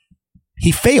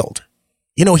 He failed.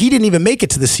 You know, he didn't even make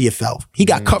it to the CFL. He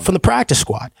got cut from the practice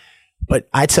squad. But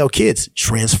I tell kids,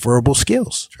 transferable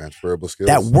skills. Transferable skills.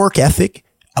 That work ethic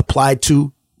applied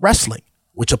to wrestling,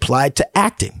 which applied to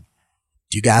acting.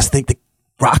 Do you guys think The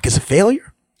Rock is a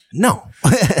failure? No.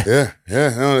 Yeah.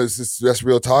 No, that's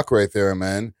real talk right there,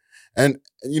 man. And,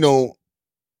 you know,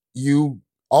 you're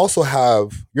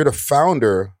the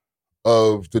founder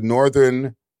of the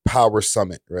Northern Power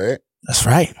Summit, right? That's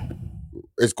right.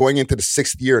 It's going into the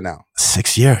 6th year now.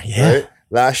 6th year, yeah. Right?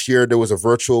 Last year there was a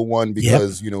virtual one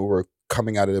because, you know, we're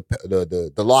coming out of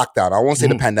the lockdown. I won't say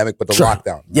the pandemic, but the lockdown.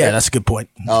 Right? Yeah, that's a good point.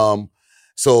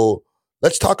 So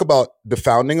let's talk about the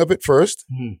founding of it first.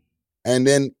 And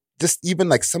then just even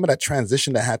like some of that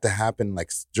transition that had to happen like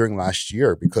during last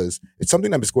year, because it's something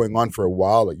that was going on for a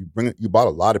while. Like you brought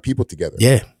a lot of people together.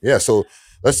 Yeah. Yeah. So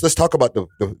let's talk about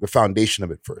the foundation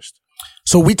of it first.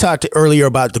 So we talked earlier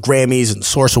about the Grammys and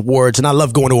Source Awards, and I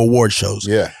love going to award shows.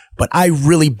 Yeah. But I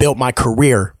really built my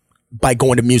career by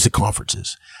going to music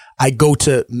conferences. I go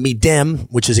to MIDEM,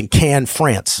 which is in Cannes,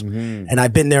 France, and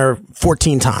I've been there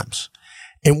 14 times.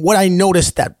 And what I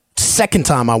noticed that second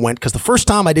time I went, because the first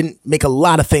time I didn't make a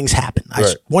lot of things happen.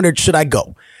 I wondered, should I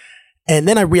go? And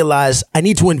then I realized I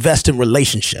need to invest in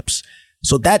relationships.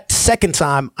 So that second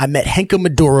time I met Henke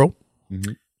Maduro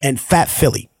and Fat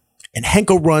Philly. And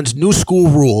Henke runs New School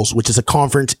Rules, which is a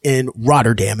conference in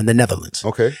Rotterdam in the Netherlands.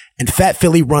 Okay. And Fat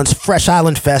Philly runs Fresh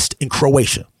Island Fest in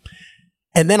Croatia.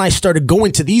 And then I started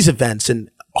going to these events and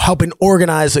helping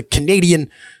organize a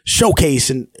Canadian showcase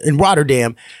in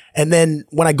Rotterdam. And then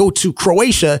when I go to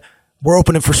Croatia, we're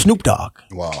opening for Snoop Dogg.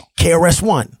 Wow.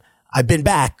 KRS-One. I've been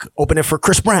back opening for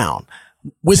Chris Brown,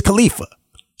 Wiz Khalifa.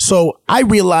 So I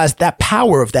realized that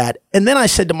power of that. And then I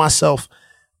said to myself,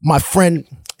 my friend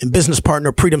and business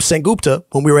partner, Pritam Sengupta,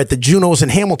 when we were at the Junos in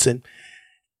Hamilton,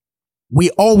 we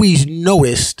always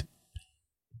noticed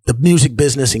the music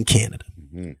business in Canada.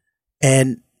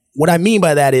 And what I mean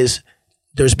by that is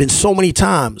there's been so many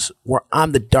times where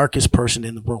I'm the darkest person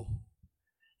in the room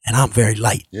and I'm very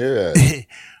light. Yeah.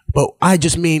 But I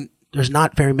just mean there's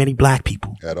not very many black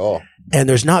people At all. and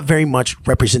there's not very much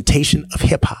representation of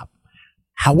hip hop.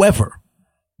 However,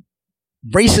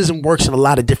 racism works in a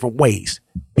lot of different ways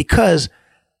because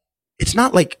it's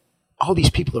not like all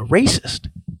these people are racist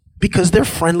because they're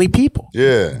friendly people.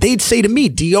 Yeah. They'd say to me,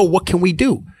 Dio, what can we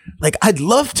do? Like, I'd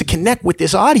love to connect with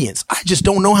this audience. I just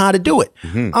don't know how to do it.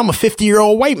 I'm a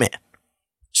 50-year-old white man.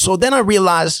 So then I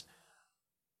realized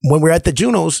when we're at the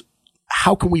Junos,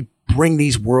 how can we bring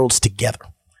these worlds together?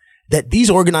 That these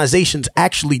organizations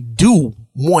actually do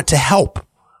want to help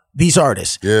these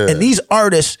artists. Yeah. And these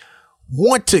artists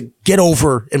want to get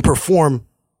over and perform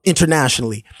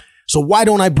internationally. So why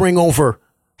don't I bring over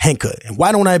Henke? And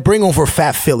why don't I bring over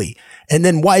Fat Philly? And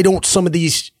then why don't some of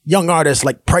these young artists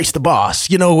like Price the Boss,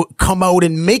 come out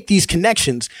and make these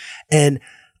connections? And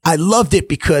I loved it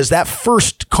because that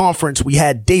first conference we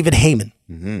had David Heyman,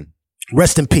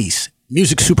 rest in peace,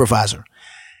 music supervisor.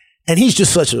 And he's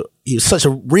just such a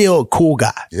real cool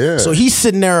guy. Yeah. So he's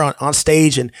sitting there on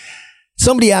stage and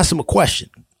somebody asked him a question.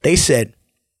 They said,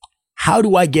 how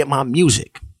do I get my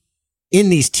music in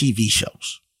these TV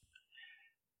shows?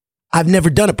 I've never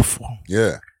done it before.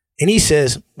 Yeah. And he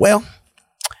says, well,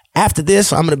 after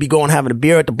this, I'm going to be going having a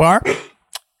beer at the bar.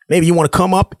 Maybe you want to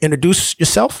come up, introduce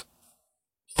yourself,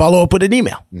 follow up with an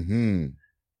email. And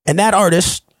that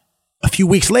artist, a few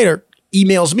weeks later,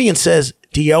 emails me and says,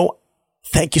 Dio,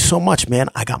 thank you so much, man.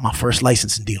 I got my first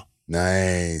licensing deal.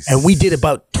 Nice. And we did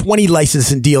about 20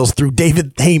 licensing deals through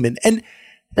David Heyman. And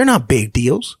they're not big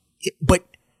deals. But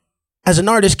as an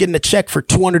artist getting a check for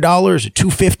 $200 or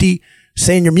 $250,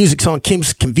 saying your music's on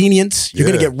Kim's Convenience, you're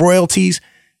going to get royalties.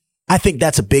 I think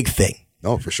that's a big thing.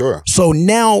 No, for sure. So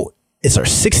now it's our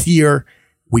 6th year.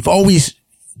 We always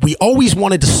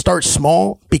wanted to start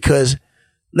small because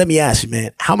let me ask you,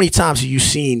 man, how many times have you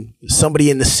seen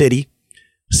somebody in the city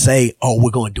say, oh,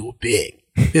 we're going to do it big.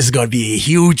 This is going to be a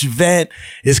huge event.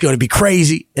 It's going to be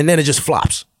crazy. And then it just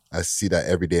flops. I see that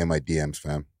every day in my DMs,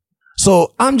 fam.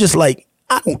 So I'm just like,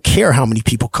 I don't care how many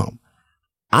people come.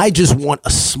 I just want a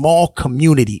small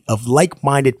community of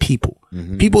like-minded people,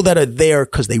 people that are there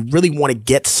because they really want to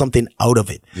get something out of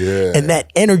it. Yeah. And that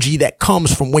energy that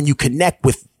comes from when you connect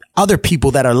with other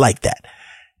people that are like that.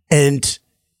 And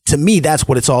to me, that's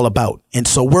what it's all about. And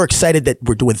so we're excited that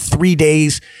we're doing 3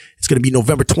 days. It's going to be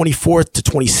November 24th to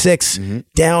 26th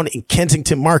down in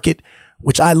Kensington Market,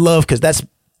 which I love because that's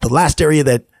the last area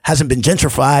that hasn't been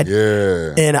gentrified.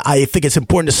 Yeah. And I think it's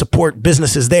important to support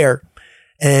businesses there.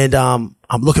 And I'm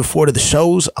looking forward to the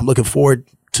shows. I'm looking forward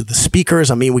to the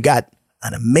speakers. I mean, we got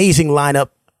an amazing lineup.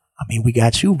 I mean, we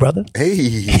got you, brother. Hey.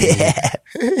 Yeah.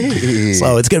 Hey.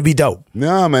 So it's going to be dope.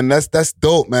 No, man, that's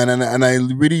dope, man. And I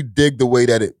really dig the way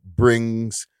that it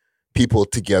brings people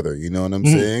together, you know what I'm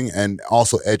saying? And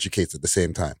also educates at the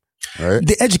same time, right?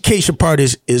 The education part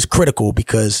is critical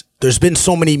because there's been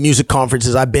so many music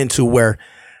conferences I've been to where,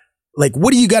 like,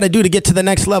 what do you got to do to get to the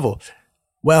next level?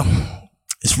 Well,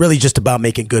 it's really just about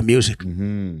making good music.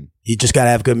 You just got to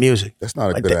have good music. That's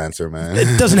not a good answer, man.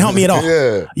 It doesn't help me at all.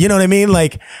 Yeah. You know what I mean?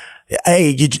 Like, hey,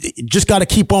 you just got to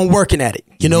keep on working at it.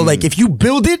 You know, like if you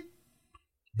build it,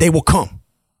 they will come.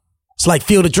 It's like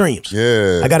Field of Dreams.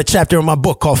 Yeah. I got a chapter in my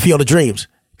book called Field of Dreams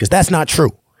because that's not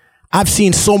true. I've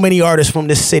seen so many artists from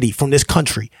this city, from this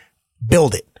country,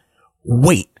 build it,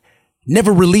 wait,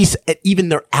 never release even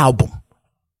their album,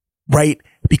 right?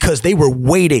 Because they were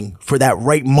waiting for that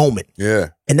right moment. Yeah.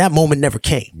 And that moment never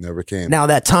came. Never came. Now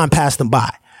that time passed them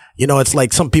by. You know, it's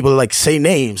like some people like say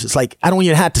names. It's like, I don't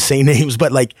even have to say names,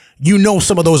 but like, you know,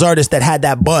 some of those artists that had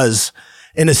that buzz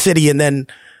in the city and then,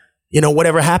 you know,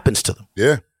 whatever happens to them.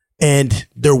 Yeah. And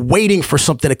they're waiting for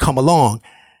something to come along.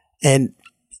 And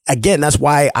again, that's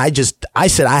why I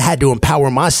said I had to empower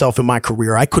myself in my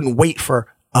career. I couldn't wait for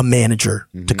a manager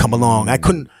to come along. I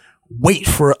couldn't wait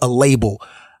for a label.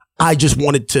 I just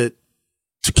wanted to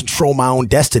control my own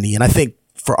destiny. And I think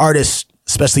for artists,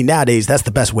 especially nowadays, that's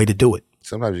the best way to do it.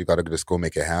 Sometimes you got to just go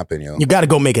make it happen, yo. You got to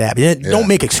go make it happen. Don't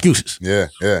make excuses. Yeah,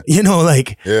 yeah. You know,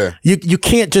 like, you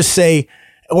can't just say,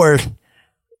 or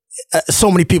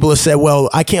so many people have said, well,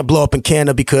 I can't blow up in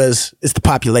Canada because it's the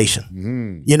population.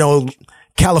 Mm-hmm. You know,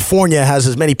 California has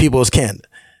as many people as Canada.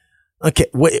 Okay,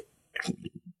 wait,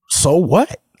 so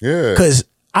what? Yeah. Because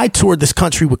I toured this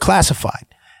country with Classified,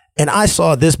 and I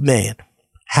saw this man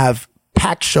have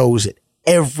packed shows at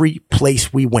every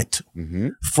place we went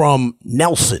to, from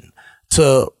Nelson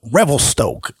to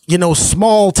Revelstoke, you know,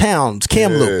 small towns,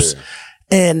 Kamloops.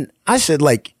 And I said,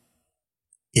 like,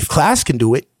 if Class can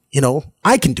do it, you know,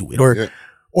 I can do it.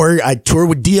 Or I toured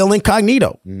with DL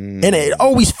Incognito. And it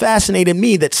always fascinated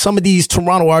me that some of these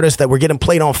Toronto artists that were getting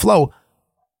played on Flow,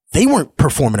 they weren't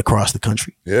performing across the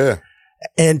country. Yeah.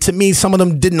 And to me, some of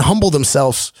them didn't humble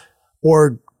themselves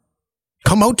or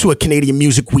come out to a Canadian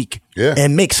Music Week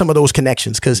and make some of those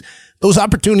connections, because those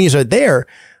opportunities are there,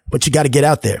 but you got to get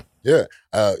out there. Yeah.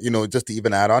 You know, just to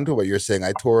even add on to what you're saying,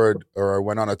 I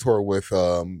went on a tour with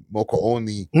Moko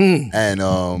Only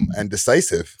and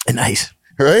Decisive. Nice.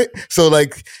 Right? So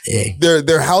like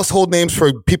they're household names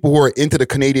for people who are into the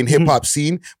Canadian hip hop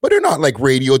scene, but they're not like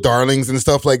radio darlings and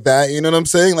stuff like that. You know what I'm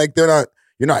saying? Like you're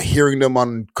not hearing them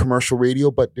on commercial radio,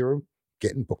 but they're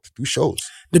getting booked to do shows.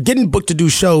 They're getting booked to do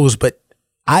shows, but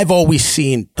I've always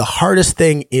seen the hardest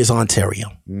thing is Ontario.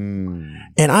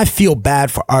 And I feel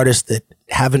bad for artists that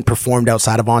haven't performed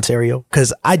outside of Ontario,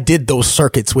 because I did those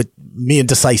circuits with me and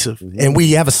Decisive, and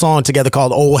we have a song together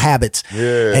called Old Habits.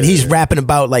 And he's rapping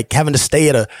about like having to stay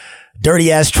at a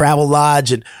dirty ass travel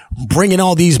lodge and bringing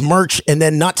all these merch and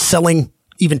then not selling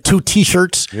even 2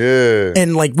 t-shirts.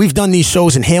 And like, we've done these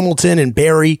shows in Hamilton and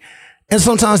Barrie, and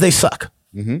sometimes they suck.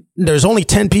 There's only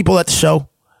 10 people at the show,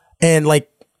 and like,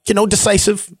 you know,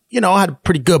 Decisive, you know, I had a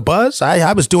pretty good buzz.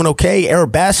 I was doing okay.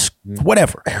 Arabesque,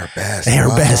 whatever.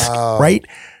 Arabesque, wow. Right?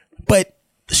 But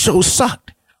the shows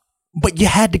sucked. But you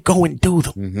had to go and do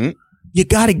them. You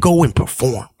got to go and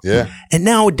perform. Yeah. And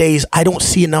nowadays, I don't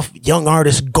see enough young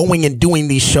artists going and doing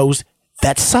these shows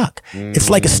that suck.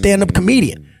 It's like a stand-up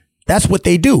comedian. That's what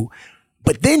they do.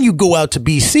 But then you go out to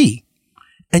BC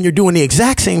and you're doing the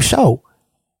exact same show,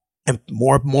 and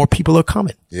more people are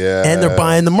coming. Yeah. And they're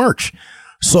buying the merch.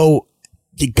 So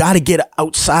you got to get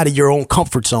outside of your own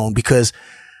comfort zone, because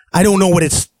I don't know what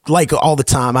it's like all the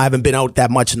time. I haven't been out that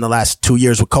much in the last 2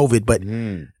 years with COVID, but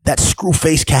that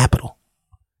Screwface Capital,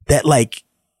 that like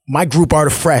my group Art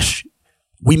of Fresh,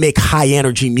 we make high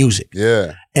energy music.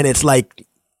 Yeah. And it's like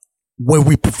when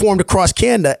we performed across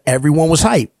Canada, everyone was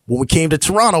hype. When we came to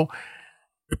Toronto,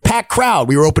 packed crowd.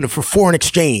 We were opening for Foreign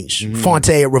Exchange, Fonte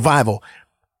at Revival.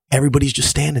 Everybody's just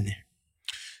standing there.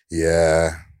 Yeah.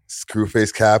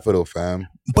 Screwface Capital, fam.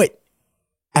 But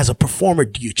as a performer,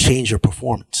 do you change your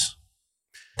performance?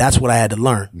 That's what I had to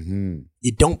learn.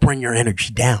 You don't bring your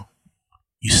energy down.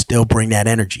 You still bring that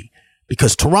energy,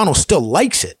 because Toronto still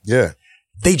likes it. Yeah.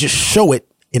 They just show it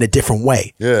in a different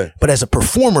way. Yeah. But as a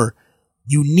performer,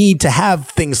 you need to have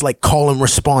things like call and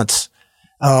response.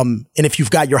 And if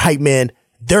you've got your hype man,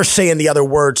 they're saying the other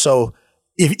word. So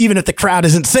even if the crowd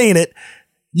isn't saying it,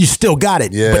 you still got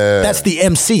it. Yeah. But that's the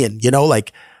MCing, you know,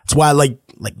 like, that's why I like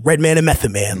Redman and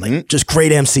Method Man, like just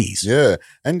great MCs. Yeah.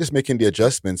 And just making the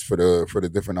adjustments for the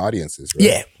different audiences. Right?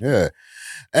 Yeah. Yeah.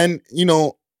 And, you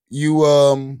know, you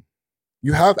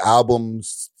have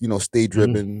albums, you know, Stay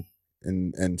Driven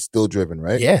and Still Driven,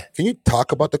 right? Yeah. Can you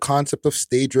talk about the concept of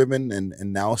Stay Driven and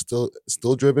now Still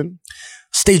Driven?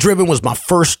 Stay Driven was my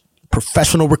first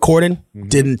professional recording.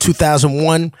 Did in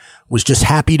 2001. Was just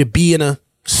happy to be in a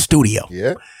studio.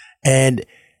 Yeah. And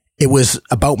it was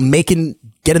about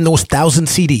getting those 1,000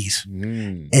 CDs,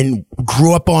 and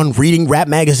grew up on reading rap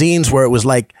magazines where it was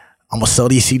like, I'm going to sell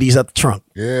these CDs out the trunk.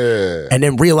 Yeah. And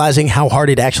then realizing how hard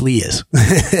it actually is.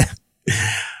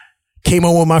 Came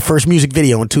on with my first music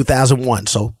video in 2001.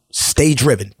 So Stay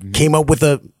Driven. Came up with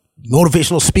a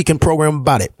motivational speaking program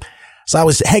about it. So I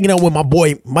was hanging out with my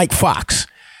boy, Mike Fox,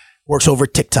 works over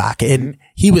at TikTok. And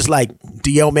he was like,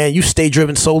 DL, man, you stay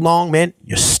driven so long, man,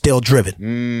 you're still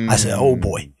driven. I said, oh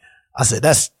boy. I said,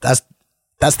 that's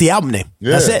the album name.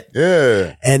 Yeah, that's it.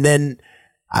 Yeah. And then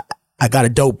I got a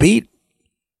dope beat,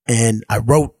 and I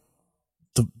wrote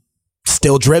the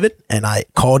still driven. And I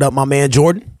called up my man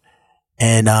Jordan,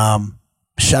 and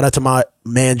shout out to my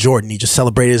man Jordan. He just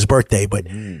celebrated his birthday, but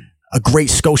a great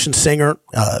Scotian singer,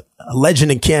 a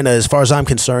legend in Canada as far as I'm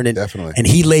concerned. And, Definitely. And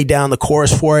he laid down the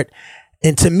chorus for it.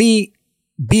 And to me,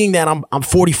 being that I'm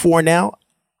 44 now,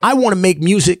 I want to make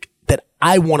music that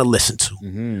I want to listen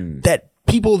to, that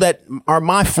people that are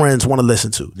my friends want to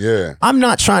listen to. Yeah. I'm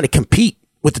not trying to compete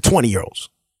with the 20-year-olds.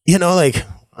 You know, like,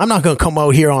 I'm not going to come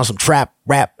out here on some trap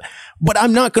rap, but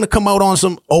I'm not going to come out on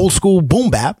some old school boom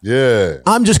bap. Yeah.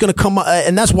 I'm just going to come,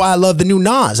 and that's why I love the new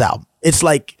Nas album. It's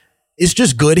like, it's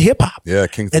just good hip hop. Yeah,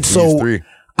 Kings and so 3.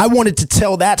 I wanted to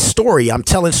tell that story. I'm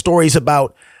telling stories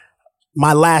about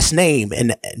my last name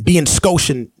and being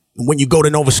Scotian. When you go to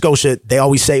Nova Scotia, they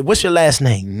always say, "What's your last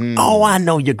name?" Oh, I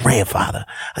know your grandfather.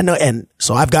 I know, and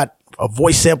so I've got a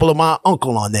voice sample of my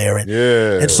uncle on there,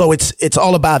 and so it's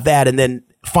all about that. And then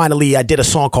finally, I did a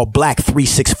song called Black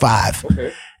 365,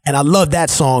 and I love that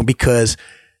song because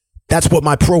that's what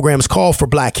my program is called for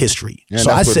Black History. Yeah, so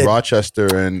that's I with said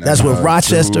Rochester and that's with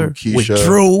Rochester, Drew, with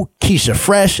Drew, Keisha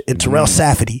Fresh, and Terrell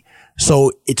Safety.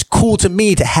 So it's cool to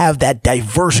me to have that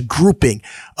diverse grouping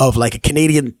of like a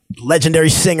Canadian legendary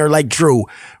singer like Drew.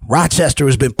 Rochester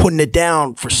has been putting it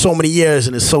down for so many years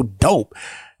and is so dope.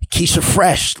 Keisha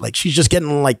Fresh, like she's just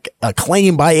getting like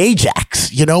acclaimed by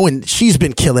Ajax, you know, and she's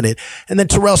been killing it. And then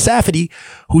Terrell Safety,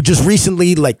 who just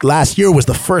recently, like last year, was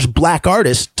the first Black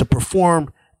artist to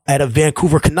perform at a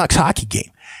Vancouver Canucks hockey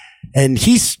game. And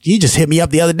he just hit me up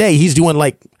the other day. He's doing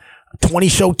like a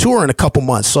 20-show tour in a couple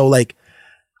months. So like,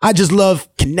 I just love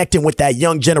connecting with that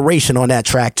young generation on that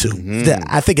track too.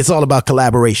 I think it's all about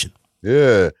collaboration.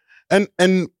 Yeah.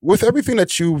 And with everything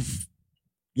that you've,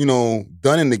 you know,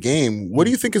 done in the game, what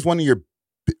do you think is one of your,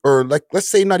 or like, let's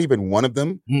say not even one of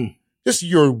them, just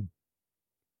your,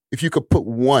 if you could put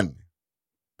one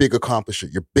big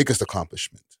accomplishment, your biggest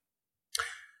accomplishment?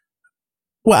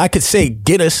 Well, I could say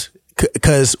Guinness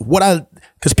because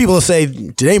people will say,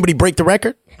 did anybody break the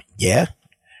record? Yeah.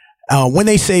 When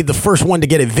they say the first one to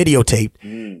get it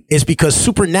videotaped is because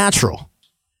Supernatural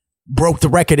broke the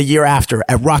record a year after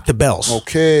at Rock the Bells.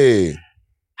 Okay.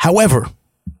 However,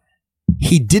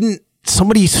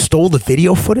 somebody stole the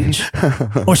video footage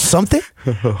or something,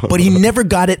 but he never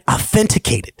got it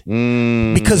authenticated.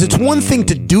 Because it's one thing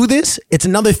to do this, it's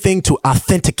another thing to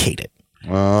authenticate it.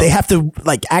 They have to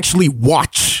like actually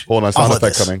watch. Hold on, sound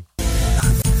effect coming.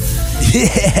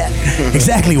 Yeah,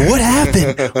 exactly. What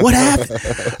happened? What happened?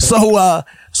 So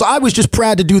I was just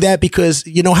proud to do that because,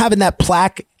 you know, having that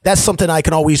plaque, that's something I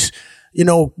can always, you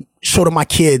know, show to my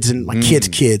kids and my kids'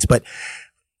 kids. But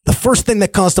the first thing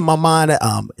that comes to my mind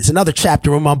is another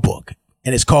chapter in my book,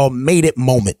 and it's called Made It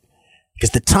Moment.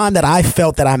 Because the time that I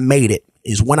felt that I made it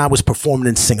is when I was performing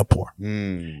in Singapore.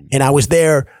 And I was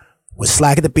there with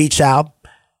Slack at the Beach album,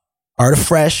 Art of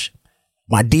Fresh.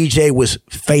 My DJ was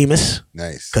Famous.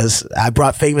 Nice. Because I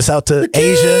brought Famous out to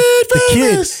Asia. The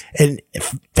kid. And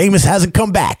Famous hasn't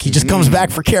come back. He just comes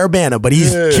back for Caravana, but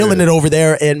he's killing it over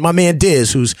there. And my man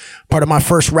Diz, who's part of my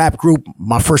first rap group,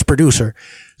 my first producer.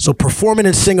 So performing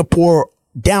in Singapore,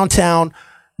 downtown,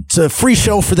 it's a free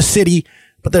show for the city,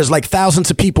 but there's like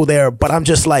thousands of people there. But I'm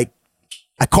just like,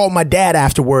 I called my dad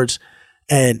afterwards,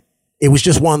 and it was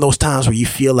just one of those times where you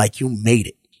feel like you made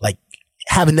it. Like,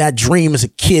 having that dream as a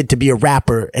kid to be a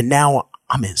rapper, and now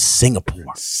I'm in Singapore.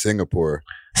 Staying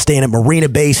at Marina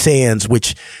Bay Sands,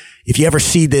 which if you ever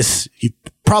see this, you've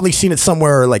probably seen it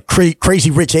somewhere like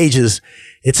Crazy Rich Asians.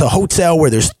 It's a hotel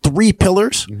where there's 3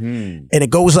 pillars and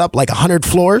it goes up like 100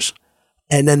 floors.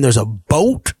 And then there's a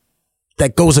boat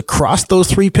that goes across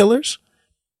those 3 pillars.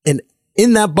 And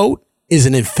in that boat is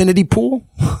an infinity pool.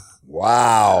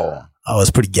 Wow. Oh,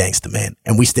 it's pretty gangster, man.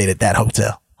 And we stayed at that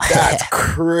hotel. That's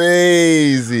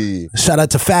crazy. Shout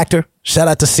out to Factor. Shout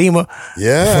out to SEMA.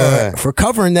 Yeah. For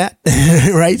covering that.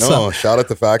 Right? No, shout out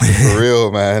to Factor for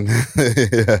real, man.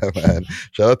 Yeah, man.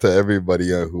 Shout out to everybody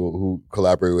who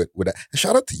collaborate with that. And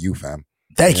shout out to you, fam.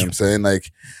 Thank you. you. Know what I'm saying?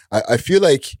 Like, I feel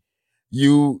like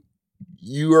you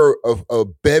are a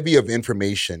bevy of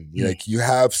information. Like, you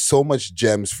have so much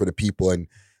gems for the people, and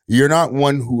you're not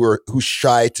one who's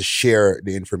shy to share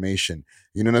the information.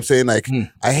 You know what I'm saying? Like,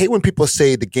 I hate when people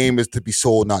say the game is to be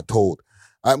sold, not told.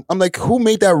 I'm like, who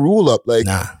made that rule up? Like,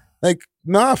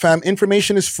 nah, fam,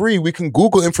 information is free. We can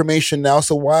Google information now.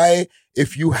 So why,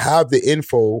 if you have the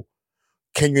info,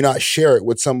 can you not share it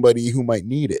with somebody who might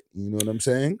need it? You know what I'm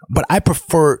saying? But I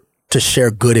prefer to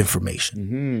share good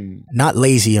information, not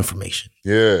lazy information.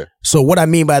 Yeah. So what I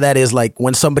mean by that is, like,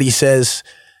 when somebody says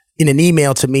in an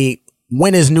email to me,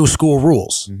 when is New School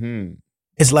Rules?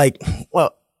 It's like,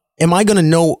 well, am I going to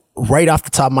know right off the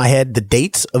top of my head the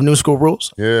dates of New School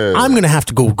Rules? Yeah. I'm going to have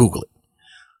to go Google it.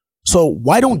 So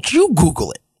why don't you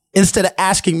Google it instead of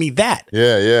asking me that?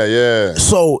 Yeah.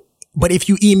 So, but if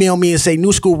you email me and say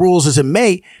New School Rules is in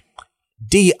May,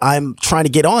 D, I'm trying to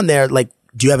get on there. Like,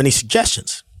 do you have any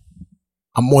suggestions?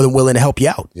 I'm more than willing to help you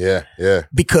out. Yeah.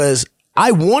 Because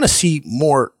I want to see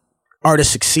more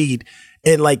artists succeed.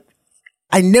 And like,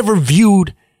 I never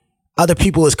viewed other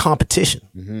people as competition.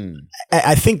 Mm-hmm.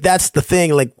 I think that's the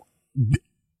thing. Like,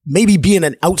 maybe being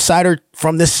an outsider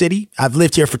from this city, I've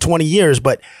lived here for 20 years,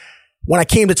 but when I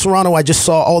came to Toronto, I just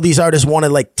saw all these artists want to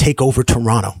like take over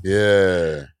Toronto.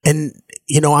 Yeah. And,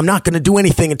 I'm not going to do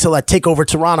anything until I take over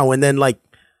Toronto. And then like,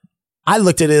 I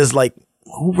looked at it as like,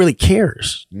 who really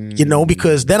cares?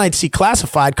 Because then I'd see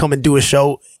Classified come and do a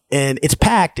show and it's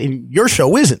packed and your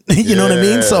show isn't, you know what I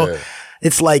mean? So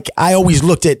it's like, I always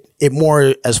looked at it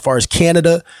more as far as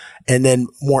Canada and then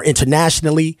more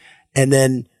internationally. And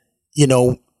then,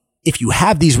 if you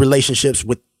have these relationships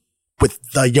with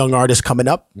the young artists coming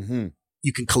up,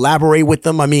 you can collaborate with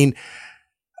them. I mean,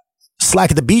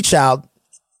 Slack at the Beat Child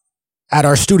at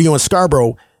our studio in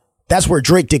Scarborough, that's where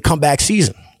Drake did Comeback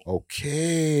Season.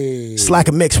 Okay. Slack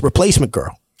and Mix Replacement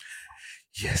Girl.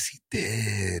 Yes, he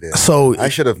did. So I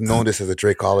should have known this as a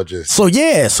Drakeologist. So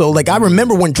yeah. So like, I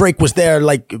remember when Drake was there,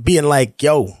 like being like,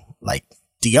 yo, like,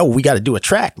 Dio, we got to do a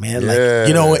track, man. Yeah.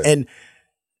 Like, and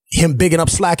him bigging up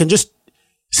Slack and just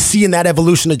seeing that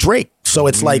evolution of Drake. So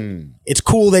it's like, it's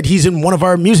cool that he's in one of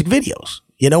our music videos,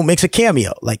 makes a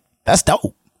cameo. Like, that's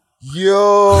dope.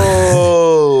 Yo,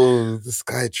 this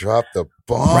guy dropped a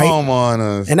bomb on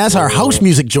us. And that's our house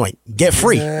music joint. Get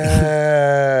free.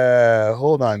 Yeah.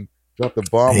 Hold on. Drop the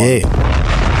bomb on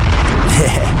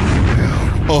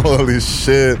us. Holy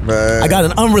shit, man. I got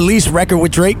an unreleased record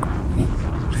with Drake.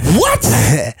 What?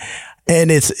 And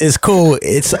it's cool.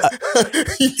 It's what?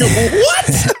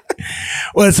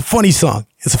 Well, it's a funny song.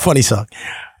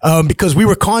 Because we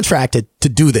were contracted to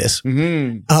do this.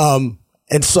 And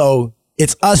so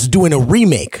it's us doing a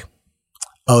remake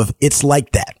of It's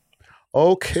Like That.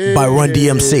 Okay. By Run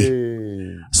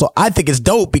DMC. So I think it's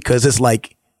dope because it's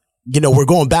like, we're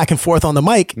going back and forth on the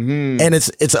mic and it's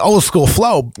an old school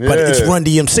flow, but it's Run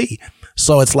DMC.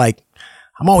 So it's like,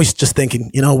 I'm always just thinking,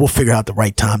 we'll figure out the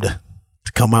right time to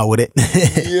come out with it.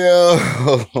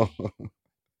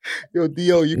 Yo,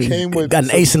 Dio, you came with got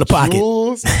an ace in the pocket.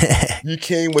 You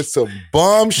came with some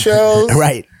bombshells.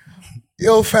 Right.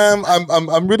 Yo, fam,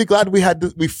 I'm really glad we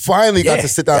finally got to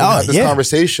sit down and have this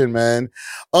conversation, man.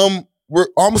 We're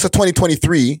almost at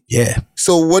 2023. Yeah.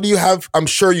 So what do you have? I'm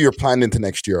sure you're planning into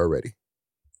next year already.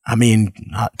 I mean,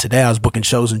 today I was booking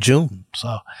shows in June.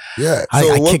 So yeah.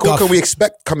 So what can we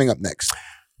expect coming up next?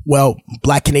 Well,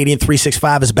 Black Canadian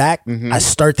 365 is back. I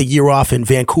start the year off in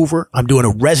Vancouver. I'm doing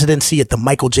a residency at the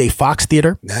Michael J. Fox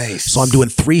Theater. Nice. So I'm doing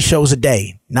 3 shows a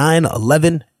day, 9,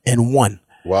 11, and 1.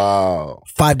 Wow.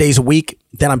 5 days a week.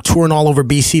 Then I'm touring all over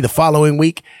BC the following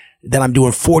week. Then I'm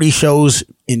doing 40 shows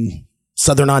in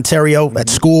Southern Ontario at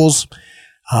schools.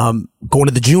 Going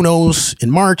to the Junos in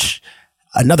March.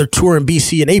 Another tour in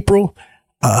BC in April.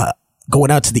 Going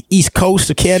out to the East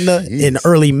Coast of Canada in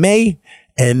early May.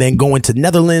 And then going to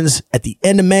Netherlands at the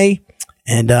end of May.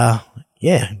 And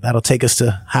that'll take us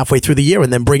to halfway through the year.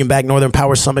 And then bringing back Northern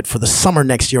Power Summit for the summer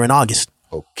next year in August.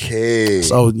 Okay.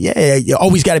 So you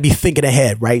always got to be thinking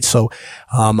ahead, right? So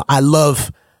I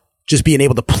love just being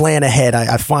able to plan ahead.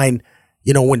 I find,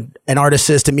 when an artist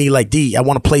says to me like, D, I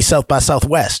want to play South by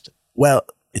Southwest. Well,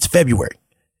 it's February.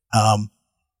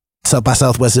 South by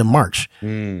Southwest in March.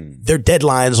 Their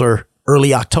deadlines are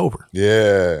early October.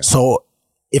 Yeah. So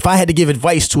if I had to give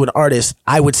advice to an artist,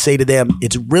 I would say to them,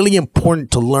 it's really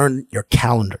important to learn your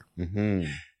calendar.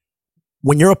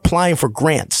 When you're applying for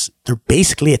grants, they're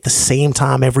basically at the same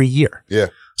time every year. Yeah.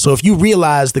 So if you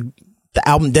realize the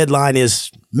album deadline is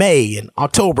May and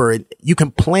October, you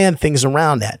can plan things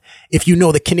around that. If you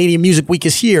know the Canadian Music Week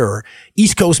is here or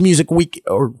East Coast Music Week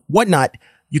or whatnot,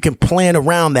 you can plan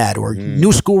around that, or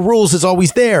New School Rules is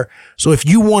always there. So if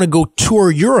you want to go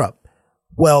tour Europe,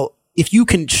 well, if you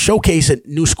can showcase at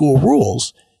New School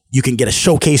Rules, you can get a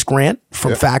showcase grant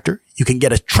from Factor. You can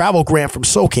get a travel grant from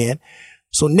SOCAN.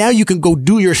 So now you can go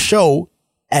do your show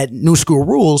at New School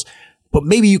Rules, but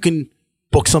maybe you can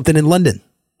book something in London.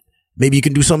 Maybe you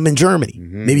can do something in Germany.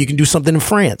 Maybe you can do something in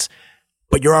France,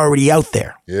 but you're already out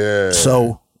there. Yeah.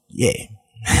 So yeah.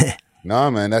 Nah,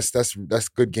 man, that's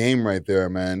good game right there,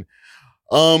 man.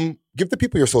 Give the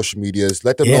people your social medias.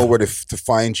 Let them know where to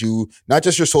find you. Not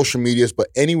just your social medias, but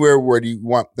anywhere where you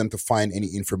want them to find any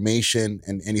information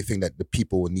and anything that the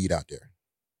people will need out there.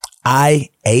 I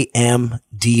am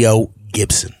Dio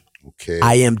Gibson. Okay.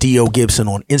 I am Dio Gibson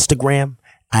on Instagram.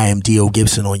 I am Dio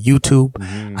Gibson on YouTube.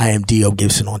 I am D.O.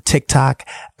 Gibson on TikTok.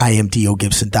 I am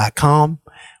DOGibson.com.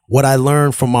 What I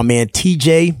learned from my man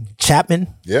TJ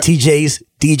Chapman, TJ's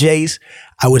DJs.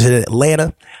 I was in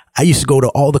Atlanta. I used to go to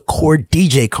all the core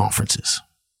DJ conferences.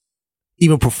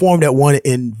 Even performed at one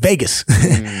in Vegas.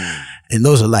 And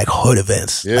those are like hood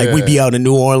events. Yeah. Like we'd be out in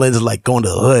New Orleans, like going to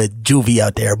the hood, juvie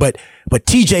out there. But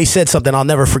TJ said something I'll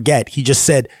never forget. He just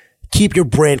said, keep your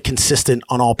brand consistent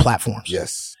on all platforms.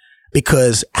 Yes.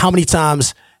 Because how many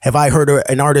times have I heard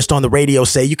an artist on the radio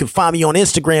say, you can find me on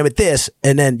Instagram at this,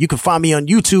 and then you can find me on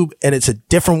YouTube and it's a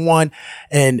different one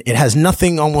and it has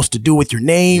nothing almost to do with your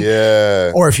name.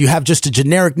 Yeah. Or if you have just a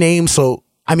generic name. So,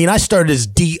 I mean, I started as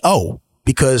D.O.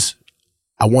 because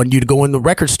I wanted you to go in the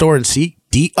record store and see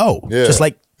D.O. Just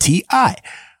like T.I.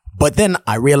 But then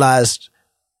I realized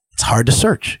it's hard to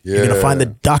search. You're going to find the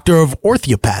doctor of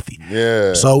orthopathy.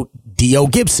 Yeah. So D.O.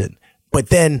 Gibson. But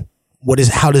then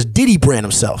how does Diddy brand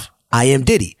himself? I am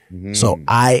Diddy. So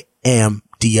I am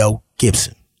D.O.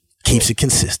 Gibson. Keeps it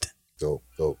consistent. Dope.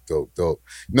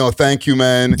 No, thank you,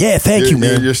 man. Yeah, thank you,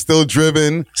 man. You're still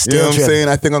driven. Still you know what driven. I'm saying?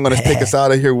 I think I'm going to take us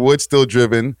out of here with Still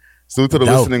Driven. Salute to the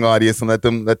listening audience and let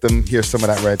them hear some of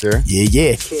that right there.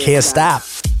 Yeah. Can't stop.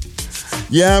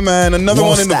 Yeah, man. Another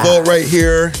Won't one in the stop. vault right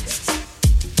here.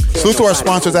 Salute to our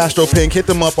sponsors, Astro Pink. Hit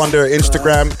them up on their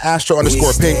Instagram,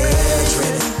 Astro_Pink.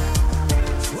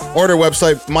 Or their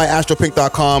website,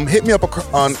 myastropink.com. Hit me up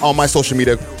on all my social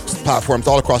media platforms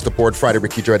all across the board. Friday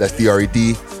Ricky Dread, that's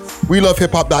DRED. We love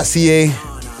hiphop.ca.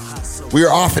 We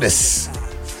are off of this.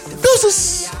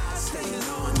 Deuces.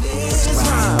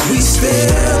 We still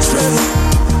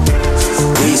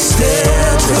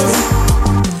driven.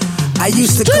 I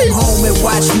used to come home and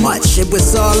watch much. It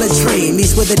was all a dream.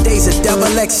 These were the days of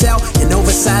double XL and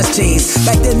oversized jeans.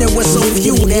 Back then there was so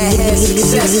few that had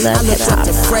success. I looked up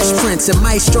to Fresh Prince and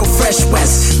Maestro Fresh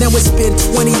West. Now it's been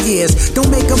 20 years. Don't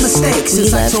make a mistake.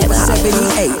 Since October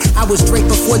 78, I was Drake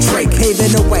before Drake,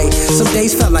 paving the way. Some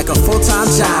days felt like a full-time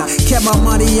job. Kept my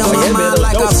money on my mind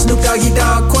like I'm Snoop Doggy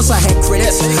Dogg. Of course I had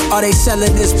critics. Are they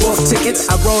selling this book tickets?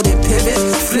 I rolled it, pivot,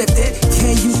 flipped it.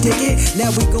 Can you dig it?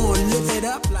 Now we gon' live it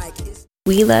up like it's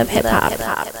We love hip hop.